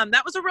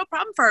that was a real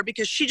problem for her,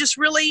 because she just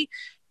really,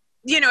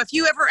 you know, if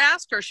you ever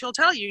ask her, she'll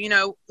tell you, you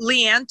know,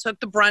 LeeAnne took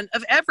the brunt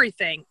of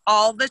everything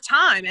all the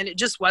time and it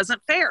just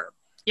wasn't fair,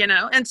 you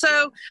know? And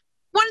so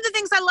one of the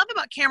things I love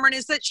about Cameron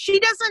is that she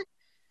doesn't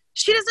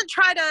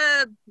try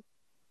to,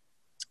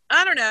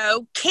 I don't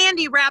know,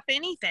 candy wrap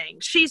anything.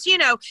 She's, you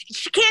know,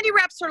 she candy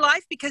wraps her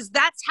life because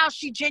that's how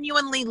she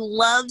genuinely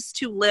loves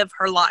to live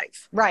her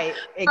life. Right.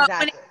 Exactly.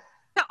 When it comes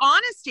to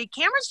honesty,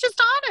 Cameron's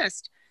just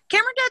honest.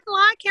 Cameron doesn't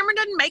lie. Cameron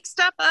doesn't make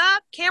stuff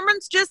up.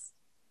 Cameron's just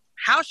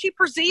how she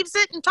perceives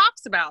it and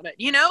talks about it,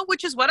 you know,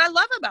 which is what I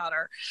love about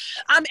her.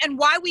 And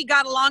why we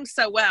got along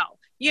so well.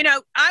 You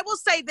know, I will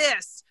say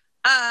this,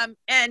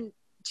 and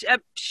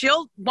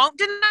she'll won't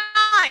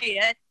deny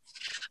it,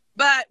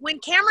 but when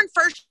Cameron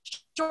first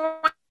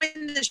joined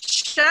the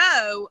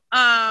show,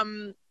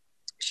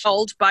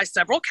 told by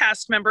several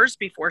cast members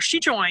before she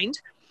joined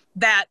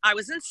that I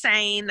was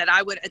insane, that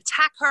I would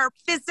attack her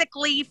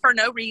physically for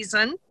no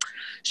reason.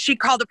 She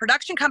called the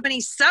production company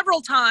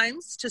several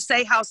times to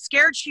say how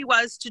scared she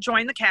was to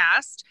join the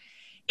cast.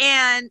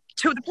 And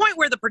to the point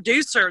where the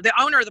producer, the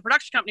owner of the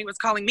production company, was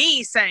calling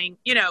me saying,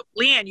 you know,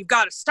 LeeAnne, you've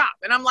got to stop.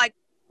 And I'm like,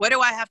 what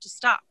do I have to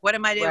stop? What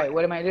am I doing? Right.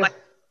 What am I doing? Like,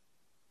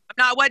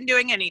 I wasn't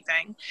doing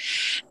anything.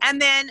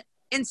 And then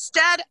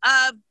instead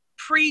of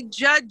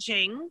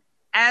prejudging,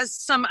 as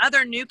some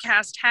other new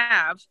cast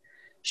have,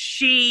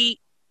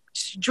 she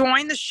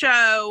joined the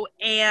show,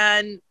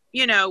 and,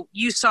 you know,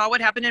 you saw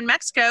what happened in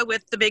Mexico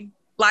with the big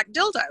black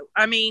dildo.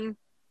 I mean,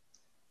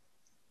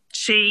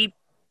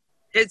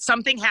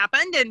 something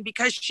happened, and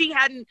because she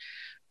hadn't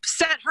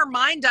set her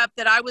mind up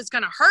that I was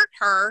going to hurt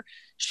her,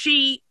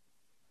 she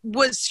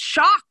was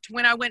shocked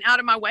when I went out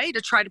of my way to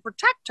try to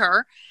protect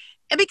her.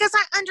 And because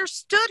I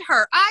understood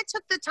her, I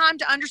took the time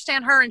to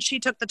understand her, and she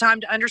took the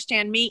time to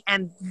understand me.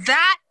 And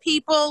that,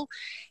 people,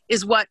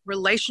 is what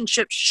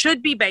relationships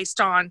should be based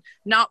on,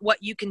 not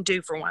what you can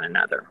do for one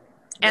another.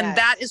 And yes.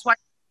 That is why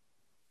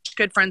we're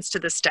good friends to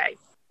this day.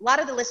 A lot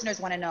of the listeners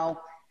want to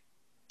know,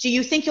 do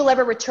you think you'll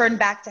ever return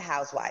back to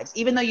Housewives?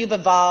 Even though you've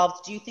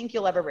evolved, do you think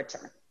you'll ever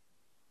return?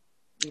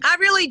 I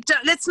really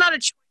don't. That's not a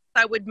choice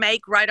I would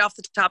make right off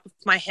the top of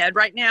my head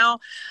right now.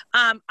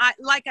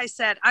 Like I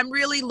said, I'm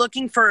really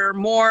looking for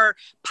more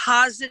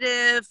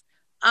positive,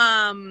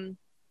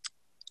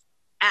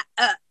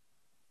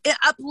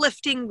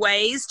 uplifting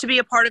ways to be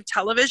a part of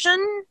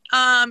television,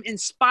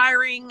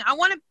 inspiring. I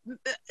want to,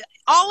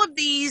 all of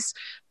these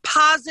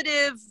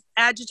positive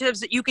adjectives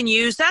that you can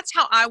use. That's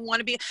how I want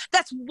to be.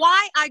 That's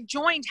why I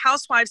joined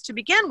Housewives to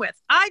begin with.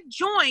 I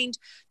joined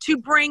to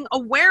bring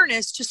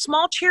awareness to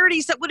small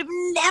charities that would have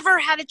never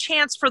had a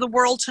chance for the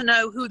world to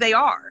know who they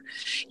are.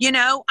 You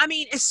know, I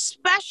mean,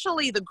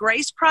 especially the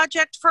Grace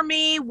Project for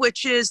me,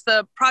 which is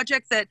the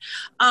project that,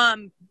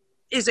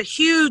 is a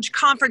huge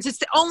conference. It's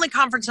the only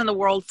conference in the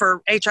world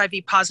for HIV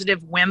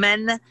positive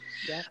women,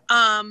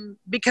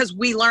 because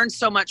we learn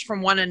so much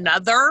from one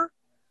another.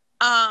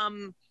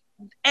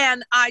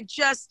 And I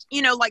just,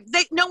 you know, like,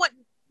 they know what,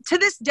 to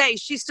this day,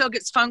 she still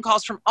gets phone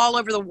calls from all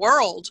over the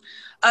world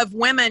of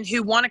women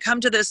who want to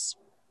come to this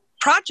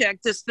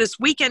project, this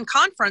weekend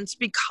conference,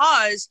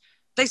 because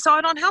they saw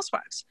it on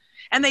Housewives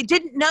and they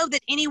didn't know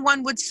that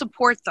anyone would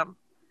support them.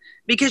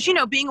 Because, you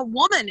know, being a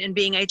woman and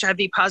being HIV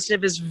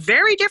positive is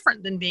very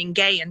different than being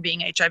gay and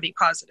being HIV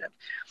positive.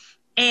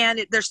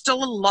 And there's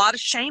still a lot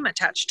of shame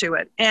attached to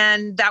it.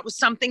 And that was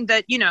something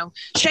that, you know,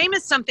 shame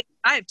is something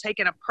I have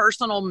taken a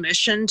personal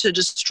mission to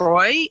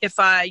destroy. If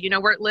you know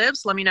where it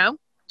lives, let me know.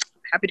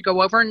 Happy to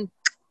go over and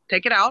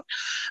take it out.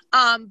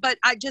 But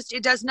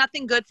it does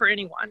nothing good for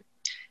anyone.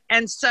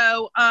 And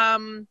so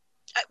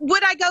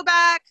would I go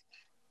back?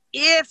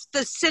 If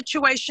the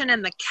situation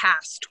and the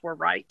cast were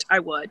right, I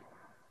would.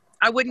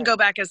 I wouldn't go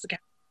back as the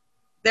cast.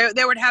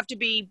 There would have to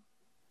be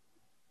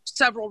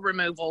several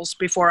removals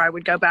before I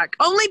would go back.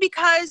 Only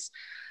because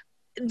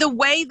the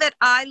way that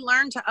I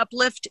learn to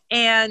uplift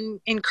and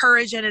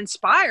encourage and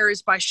inspire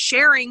is by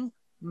sharing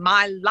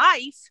my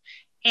life.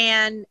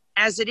 And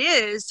as it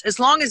is, as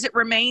long as it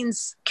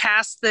remains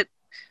casts that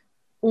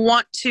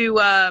want to,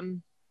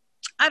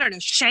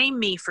 shame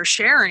me for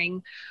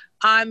sharing,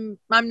 I'm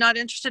not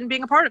interested in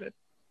being a part of it.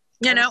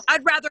 You know,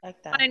 I'd rather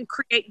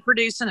create,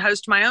 produce, and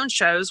host my own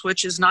shows,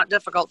 which is not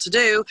difficult to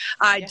do.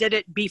 I did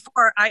it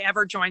before I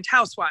ever joined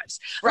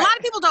Housewives. Right. A lot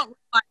of people don't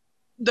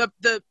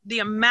realize the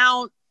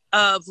amount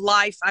of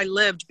life I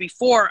lived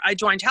before I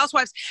joined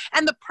Housewives.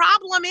 And the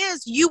problem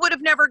is you would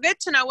have never get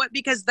to know it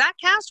because that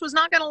cast was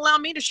not going to allow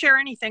me to share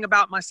anything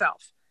about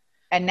myself.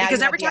 And now you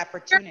have the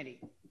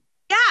opportunity.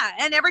 Yeah.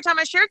 And every time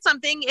I shared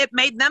something, it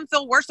made them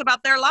feel worse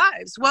about their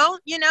lives. Well,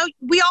 you know,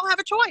 we all have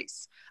a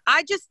choice.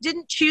 I just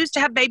didn't choose to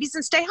have babies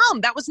and stay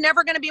home. That was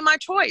never going to be my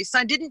choice.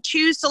 I didn't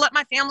choose to let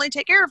my family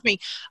take care of me.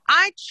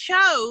 I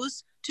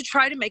chose to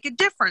try to make a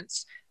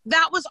difference.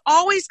 That was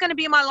always going to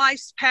be my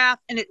life's path,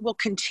 and it will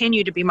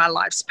continue to be my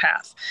life's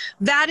path.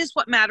 That is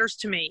what matters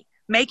to me.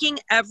 Making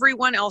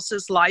everyone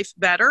else's life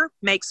better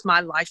makes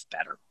my life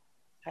better.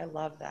 I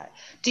love that.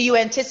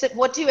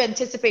 What do you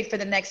anticipate for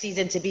the next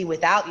season to be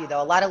without you,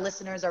 though? A lot of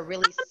listeners are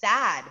really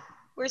sad.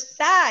 We're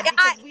sad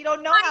because we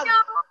don't know how.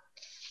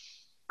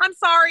 I'm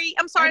sorry.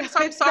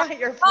 It's not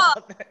your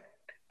fault.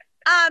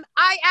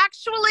 I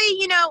actually,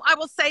 you know, I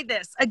will say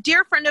this. A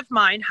dear friend of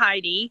mine,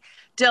 Heidi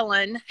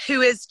Dillon,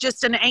 who is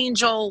just an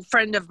angel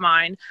friend of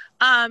mine,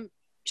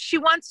 she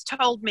once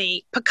told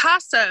me,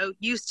 Picasso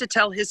used to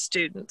tell his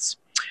students,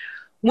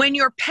 when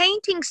you're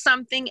painting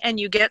something and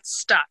you get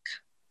stuck,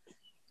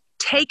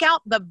 take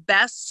out the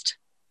best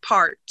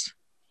part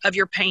of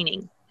your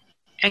painting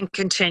and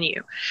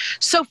continue.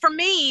 So for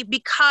me,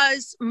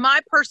 because my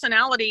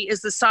personality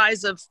is the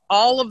size of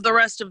all of the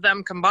rest of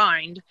them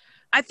combined,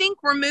 I think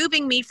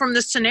removing me from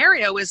the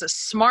scenario is a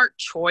smart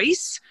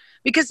choice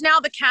because now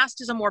the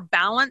cast is a more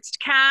balanced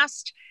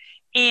cast.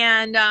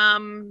 And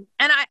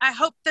I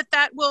hope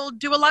that will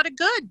do a lot of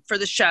good for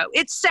the show.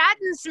 It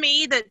saddens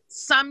me that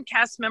some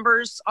cast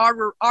members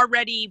are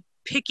already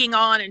picking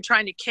on and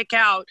trying to kick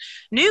out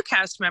new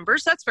cast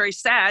members. That's very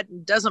sad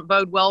and doesn't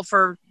bode well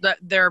for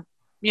their,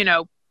 you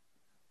know,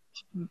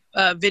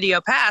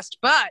 video past,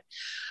 but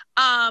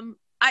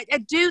I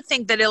do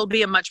think that it'll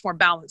be a much more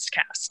balanced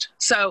cast.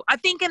 So I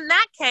think in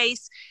that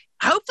case,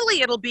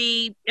 hopefully it'll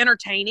be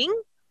entertaining.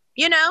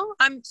 You know,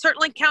 I'm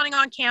certainly counting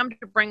on Cam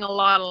to bring a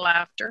lot of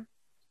laughter.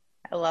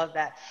 I love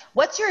that.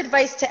 What's your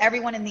advice to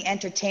everyone in the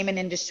entertainment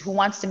industry who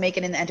wants to make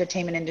it in the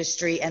entertainment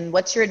industry? And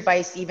what's your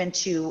advice even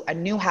to a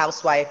new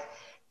housewife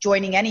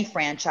joining any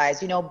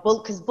franchise? You know,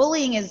 because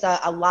bullying is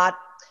a lot.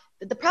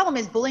 The problem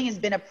is bullying has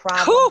been a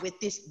problem with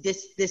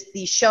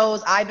these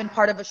shows. I've been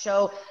part of a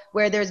show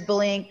where there's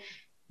bullying,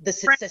 the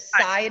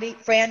society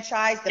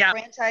franchise, the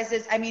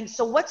franchises. I mean,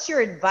 so what's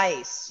your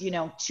advice, you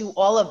know, to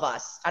all of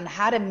us on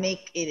how to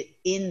make it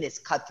in this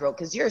cutthroat?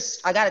 Because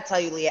I got to tell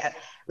you,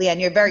 LeeAnne,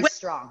 you're very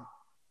strong.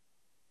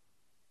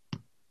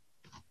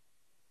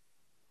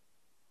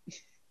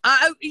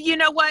 You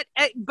know what?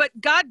 But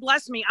God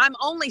bless me. I'm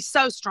only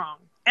so strong.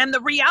 And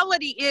the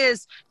reality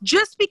is,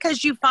 just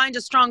because you find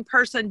a strong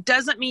person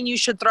doesn't mean you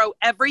should throw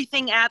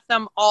everything at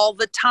them all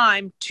the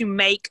time to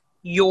make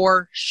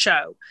your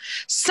show.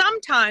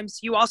 Sometimes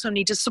you also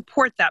need to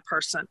support that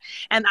person.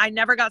 And I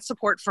never got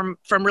support from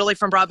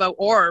Bravo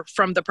or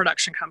from the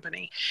production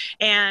company.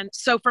 And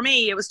so for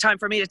me, it was time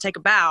for me to take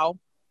a bow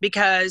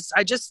because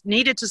I just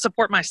needed to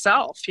support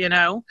myself, you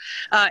know,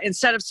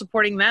 instead of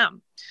supporting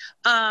them.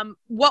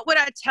 What would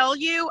I tell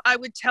you? I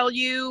would tell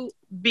you,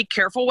 be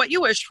careful what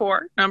you wish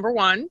for, number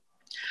one.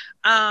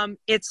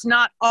 It's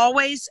not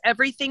always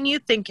everything you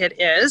think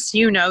it is.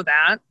 You know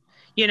that.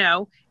 You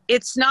know,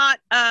 it's not,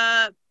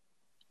 I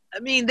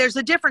mean, there's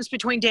a difference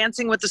between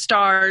Dancing with the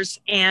Stars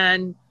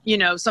and, you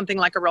know, something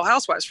like a Real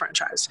Housewives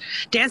franchise.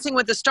 Dancing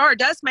with the Star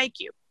does make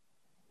you.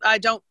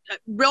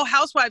 Real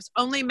Housewives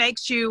only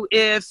makes you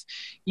if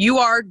you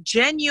are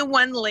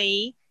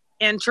genuinely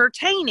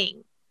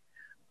entertaining.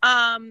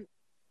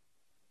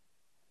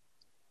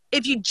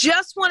 If you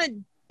just want to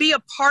be a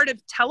part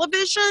of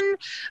television.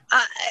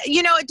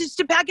 It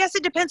just, I guess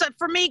it depends on,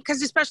 for me,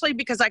 especially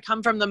because I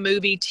come from the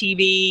movie,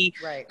 TV,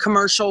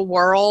 commercial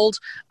world.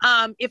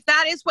 If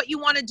that is what you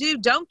want to do,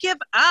 don't give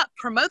up.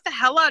 Promote the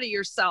hell out of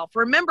yourself.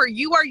 Remember,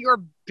 you are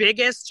your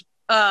biggest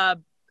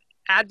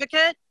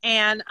advocate.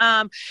 And,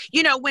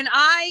 when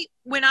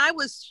I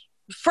was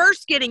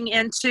first getting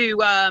into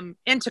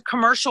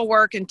commercial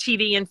work and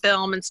TV and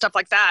film and stuff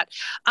like that,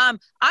 I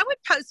would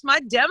post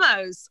my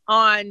demos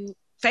on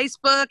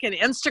Facebook and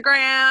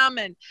Instagram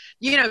and,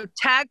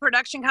 tag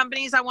production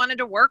companies I wanted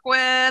to work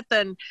with.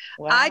 And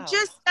I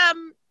just,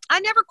 I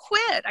never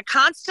quit. I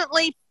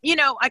constantly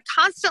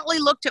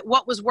looked at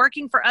what was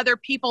working for other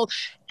people.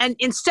 And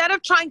instead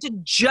of trying to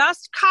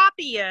just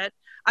copy it,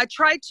 I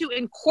tried to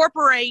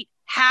incorporate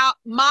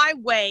my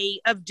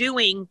way of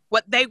doing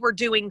what they were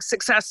doing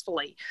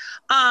successfully.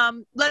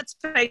 Let's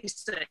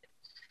face it,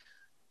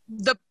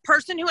 the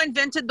person who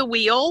invented the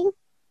wheel,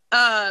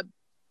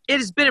 it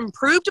has been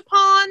improved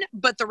upon,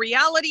 but the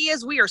reality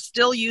is we are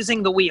still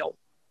using the wheel.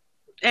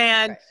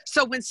 And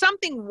so when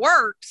something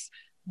works,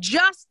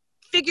 just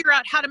figure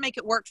out how to make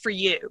it work for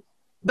you,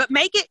 but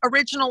make it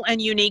original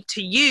and unique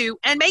to you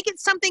and make it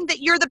something that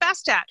you're the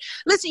best at.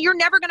 Listen, you're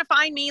never going to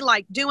find me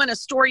like doing a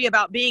story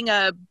about being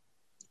a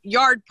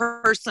yard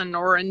person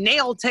or a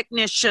nail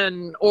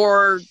technician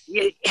or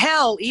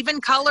hell,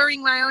 even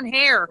coloring my own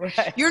hair.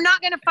 Right. You're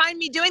not going to find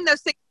me doing those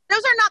things.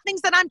 Those are not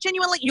things that I'm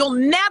genuinely, you'll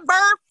never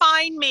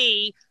find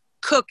me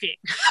cooking.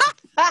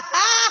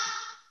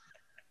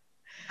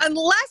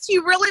 Unless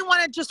you really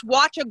want to just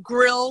watch a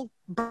grill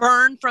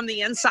burn from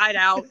the inside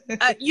out,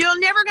 you're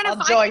never going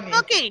to find me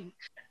cooking.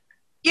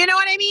 You know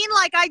what I mean?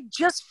 Like I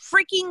just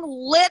freaking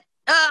lit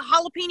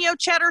jalapeno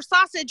cheddar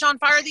sausage on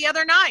fire the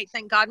other night.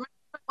 Thank God my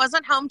husband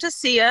wasn't home to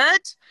see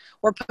it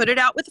or put it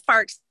out with a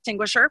fire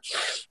extinguisher.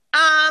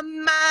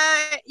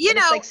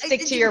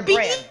 Stick to your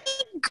brand.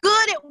 Be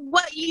good at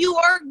what you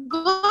are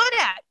good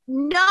at.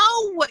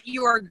 Know what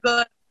you are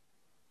good.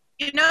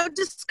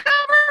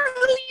 Discover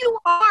who you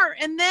are,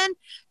 and then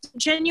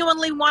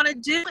genuinely want to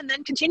do, and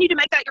then continue to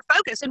make that your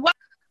focus. And what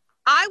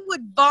I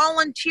would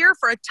volunteer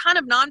for a ton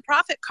of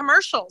nonprofit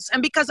commercials.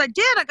 And because I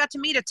did, I got to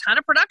meet a ton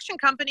of production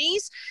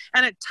companies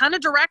and a ton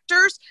of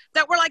directors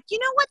that were like, you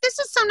know what, this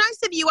is so nice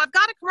of you. I've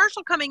got a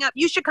commercial coming up.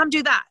 You should come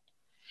do that.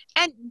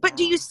 But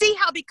do you see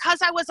how, because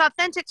I was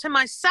authentic to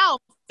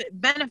myself, it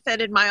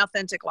benefited my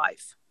authentic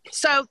life?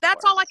 So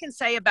that's all I can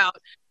say about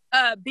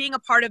being a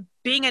part of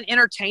being an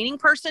entertaining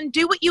person.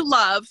 Do what you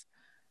love,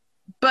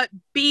 but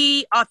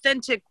be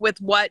authentic with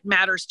what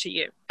matters to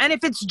you. And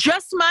if it's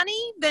just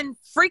money, then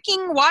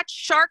freaking watch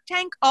Shark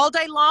Tank all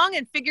day long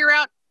and figure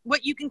out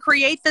what you can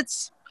create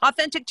that's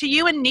authentic to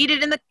you and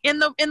needed in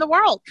the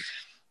world.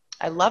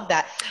 I love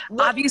that.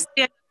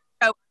 Obviously,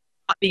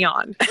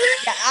 beyond.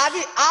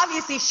 Yeah,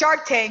 obviously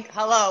Shark Tank.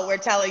 Hello, we're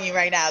telling you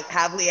right now,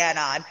 have LeeAnne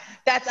on.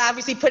 That's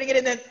obviously putting it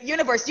in the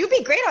universe. You'd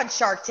be great on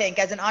Shark Tank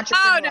as an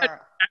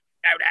entrepreneur.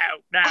 Oh,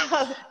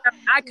 no.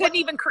 I couldn't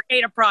even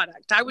create a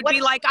product. I would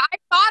be like, I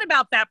thought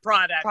about that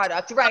product.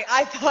 Right.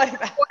 I thought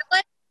about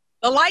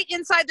the light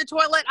inside the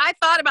toilet. I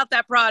thought about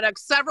that product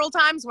several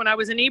times when I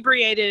was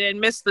inebriated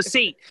and missed the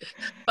seat,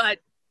 but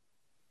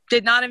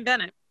did not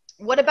invent it.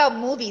 What about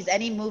movies?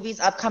 Any movies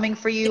upcoming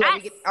for you?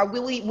 Yes.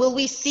 Will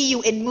we see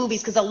you in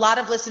movies? Because a lot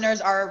of listeners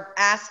are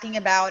asking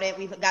about it.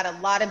 We've got a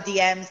lot of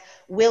DMs.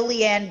 Will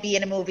LeeAnne be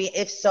in a movie?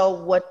 If so,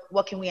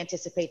 what can we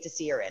anticipate to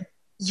see her in?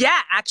 Yeah,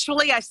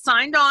 actually, I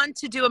signed on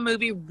to do a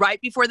movie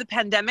right before the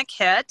pandemic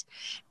hit,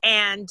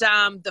 and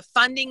the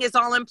funding is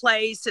all in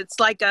place. It's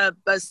like a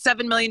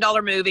 $7 million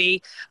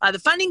movie. The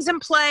funding's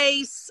in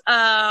place.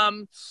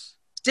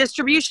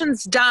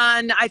 Distribution's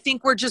done. I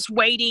think we're just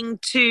waiting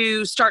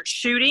to start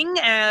shooting.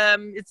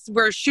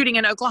 We're shooting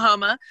in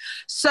Oklahoma,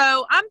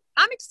 so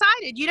I'm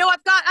excited.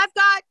 I've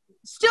got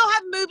still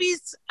have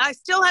movies. I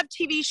still have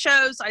TV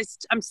shows.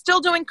 I'm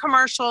still doing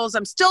commercials.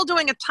 I'm still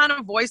doing a ton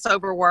of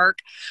voiceover work.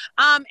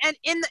 And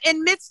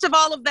in midst of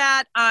all of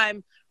that,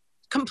 I'm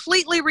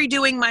completely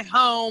redoing my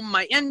home,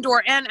 my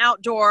indoor and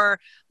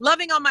outdoor,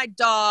 loving on my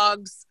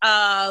dogs,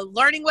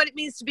 learning what it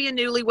means to be a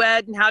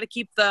newlywed and how to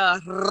keep the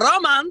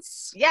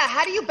romance. Yeah.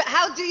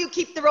 How do you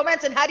keep the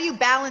romance and how do you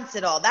balance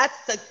it all?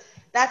 That's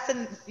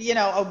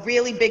a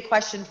really big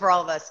question for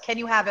all of us. Can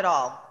you have it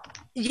all?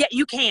 Yeah,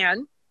 you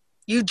can.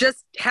 You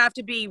just have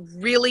to be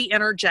really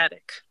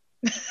energetic.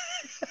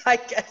 I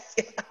guess.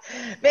 Yeah.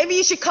 Maybe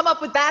you should come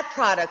up with that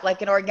product,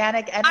 like an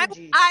organic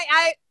energy.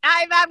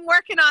 I'm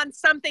working on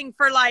something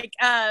for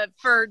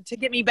to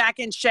get me back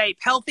in shape,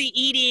 healthy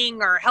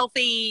eating or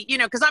healthy,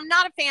 because I'm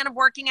not a fan of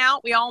working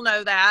out. We all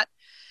know that.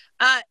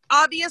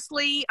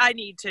 Obviously I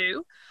need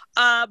to,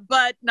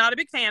 but not a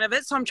big fan of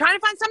it. So I'm trying to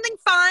find something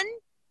fun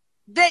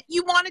that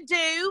you want to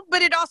do,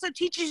 but it also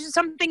teaches you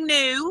something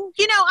new.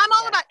 I'm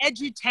all about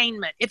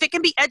edutainment. If it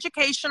can be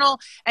educational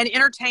and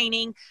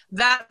entertaining,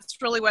 that's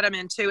really what I'm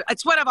into.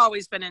 It's what I've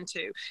always been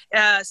into.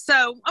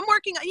 So I'm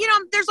working,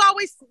 there's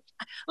always,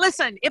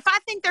 listen, if I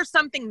think there's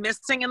something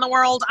missing in the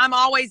world, I'm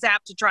always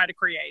apt to try to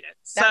create it.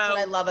 That's what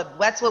I love.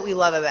 That's what we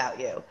love about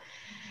you.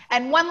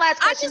 And one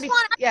last question. I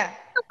want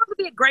the world to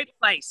be a great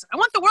place. I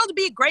want the world to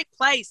be a great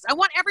place. I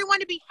want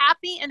everyone to be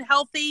happy and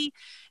healthy.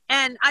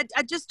 And I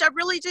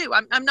really do.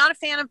 I'm not a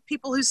fan of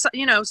people who,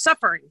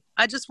 suffering.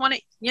 I just want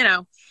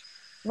to,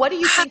 What do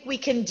you think we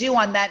can do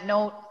on that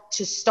note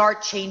to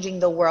start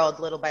changing the world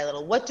little by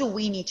little? What do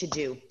we need to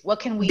do? What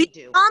can we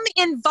do? Become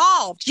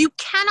involved. You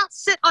cannot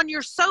sit on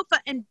your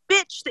sofa and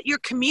bitch that your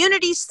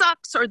community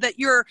sucks or that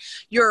your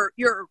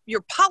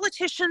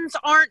politicians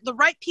aren't the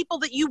right people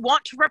that you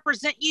want to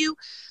represent you.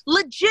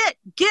 Legit,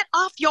 get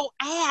off your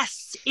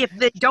ass. If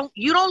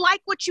you don't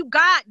like what you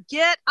got,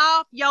 get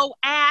off your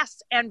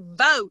ass and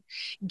vote.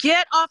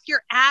 Get off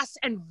your ass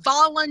and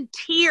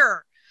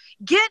volunteer.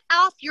 Get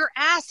off your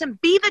ass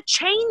and be the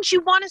change you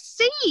want to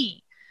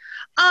see.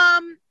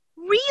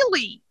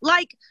 Really,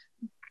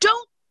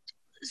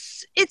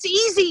 it's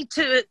easy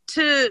to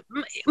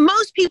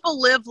most people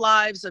live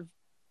lives of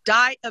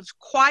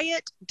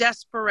quiet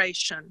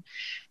desperation.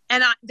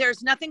 And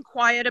there's nothing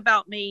quiet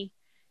about me.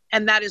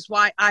 And that is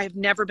why I have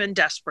never been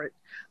desperate.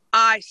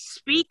 I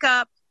speak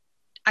up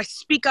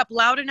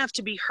loud enough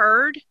to be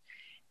heard.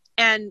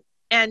 And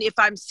if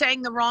I'm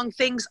saying the wrong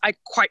things, I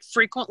quite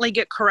frequently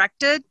get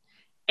corrected.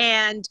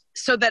 And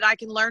so that I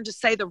can learn to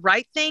say the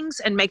right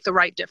things and make the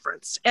right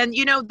difference. And,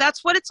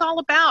 that's what it's all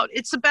about.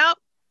 It's about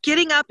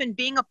getting up and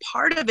being a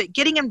part of it,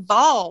 getting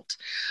involved.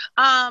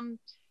 Rock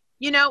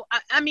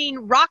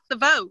the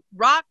vote,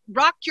 rock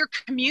your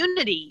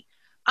community,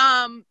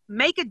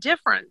 make a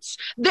difference.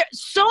 There's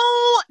so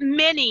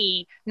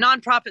many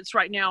nonprofits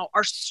right now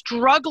are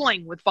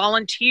struggling with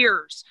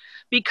volunteers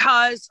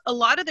because a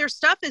lot of their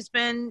stuff has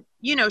been,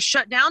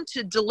 shut down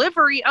to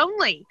delivery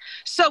only.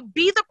 So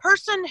be the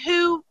person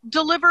who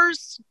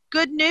delivers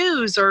good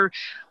news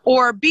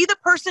or be the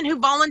person who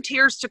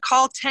volunteers to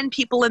call 10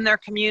 people in their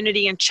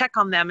community and check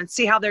on them and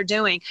see how they're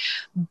doing.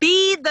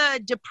 Be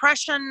the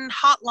depression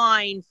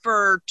hotline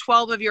for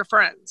 12 of your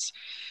friends.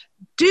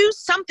 Do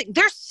something.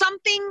 There's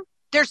something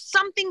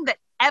that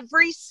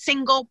every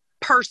single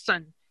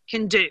person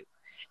can do.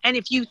 And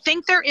if you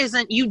think there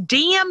isn't, you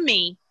DM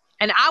me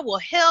and I will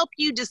help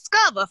you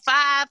discover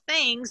 5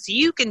 things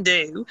you can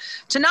do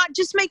to not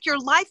just make your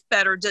life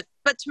better,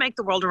 but to make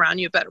the world around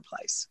you a better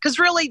place. Because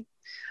really,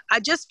 I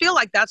just feel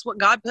like that's what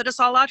God put us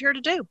all out here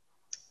to do.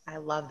 I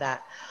love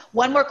that.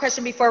 One more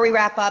question before we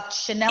wrap up.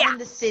 Chanel in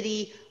the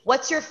city,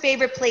 what's your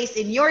favorite place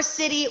in your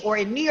city or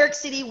in New York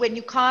City when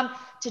you come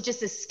to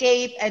just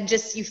escape and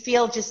just you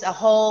feel just a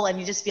whole and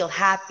you just feel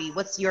happy?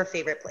 What's your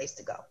favorite place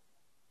to go?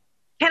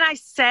 Can I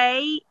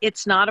say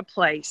it's not a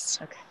place?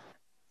 Okay.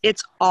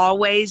 It's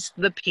always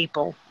the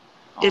people.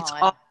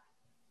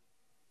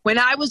 When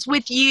I was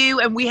with you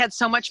and we had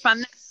so much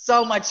fun.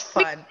 So much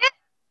fun.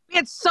 We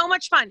had so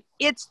much fun.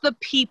 It's the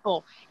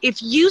people.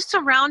 If you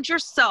surround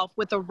yourself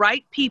with the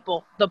right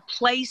people, the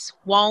place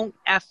won't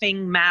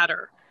effing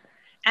matter.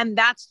 And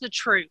that's the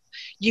truth.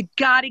 You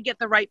got to get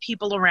the right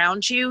people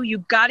around you. You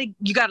got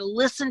to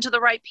listen to the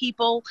right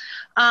people.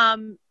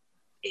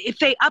 If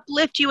they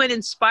uplift you and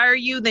inspire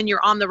you, then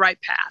you're on the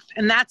right path.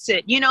 And that's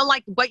it.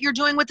 Like what you're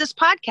doing with this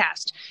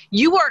podcast.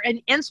 You are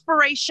an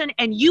inspiration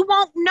and you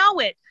won't know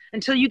it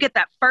until you get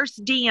that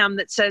first DM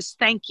that says,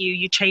 "Thank you.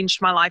 You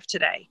changed my life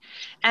today."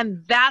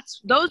 And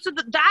that's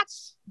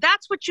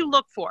what you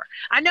look for.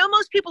 I know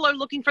most people are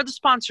looking for the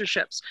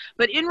sponsorships,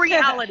 but in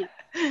reality,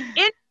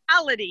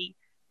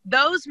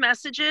 those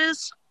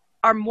messages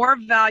are more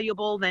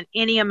valuable than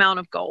any amount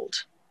of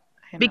gold.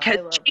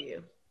 Because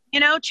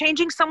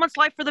changing someone's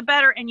life for the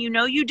better, and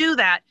you do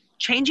that.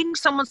 Changing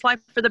someone's life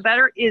for the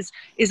better is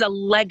a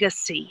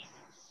legacy.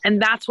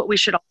 And that's what we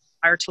should all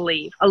aspire to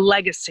leave, a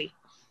legacy.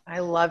 I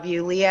love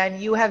you,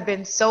 LeeAnne. You have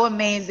been so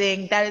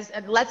amazing.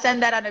 Let's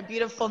end that on a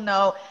beautiful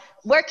note.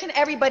 Where can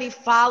everybody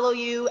follow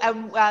you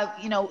and,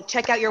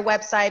 check out your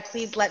website?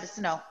 Please let us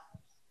know.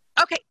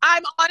 Okay.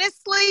 I'm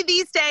honestly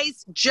these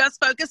days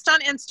just focused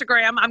on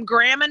Instagram. I'm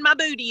gramming my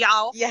booty,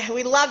 y'all. Yeah,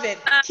 we love it.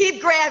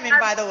 Keep gramming,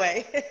 by the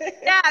way.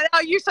 Yeah.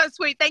 Oh, you're so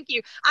sweet. Thank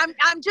you.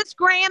 I'm just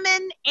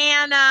gramming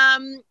and,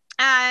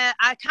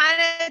 I kind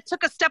of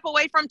took a step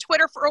away from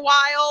Twitter for a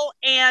while,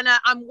 and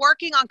I'm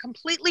working on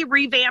completely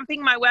revamping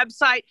my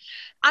website.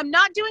 I'm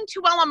not doing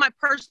too well on my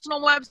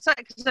personal website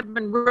because I've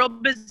been real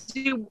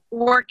busy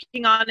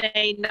working on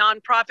a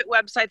nonprofit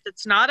website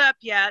that's not up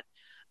yet.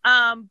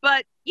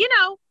 But,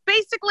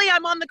 basically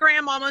I'm on the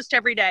gram almost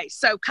every day.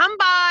 So come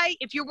by.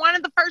 If you're one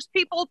of the first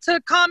people to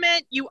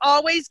comment, you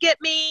always get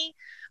me.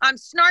 I'm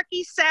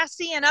snarky,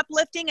 sassy, and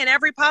uplifting in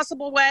every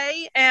possible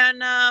way.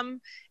 And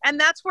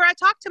that's where I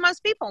talk to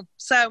most people.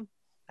 So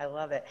I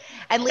love it.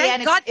 And LeeAnne,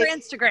 thank God for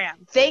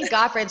Instagram. Thank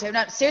God for Instagram.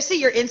 No, seriously,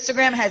 your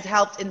Instagram has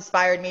helped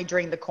inspire me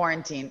during the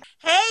quarantine.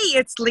 Hey,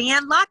 it's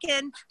LeeAnne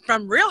Locken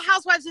from Real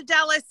Housewives of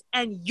Dallas,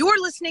 and you're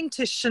listening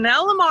to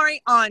Chanel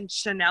Omari on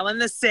Chanel in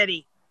the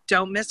City.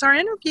 Don't miss our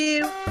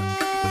interview.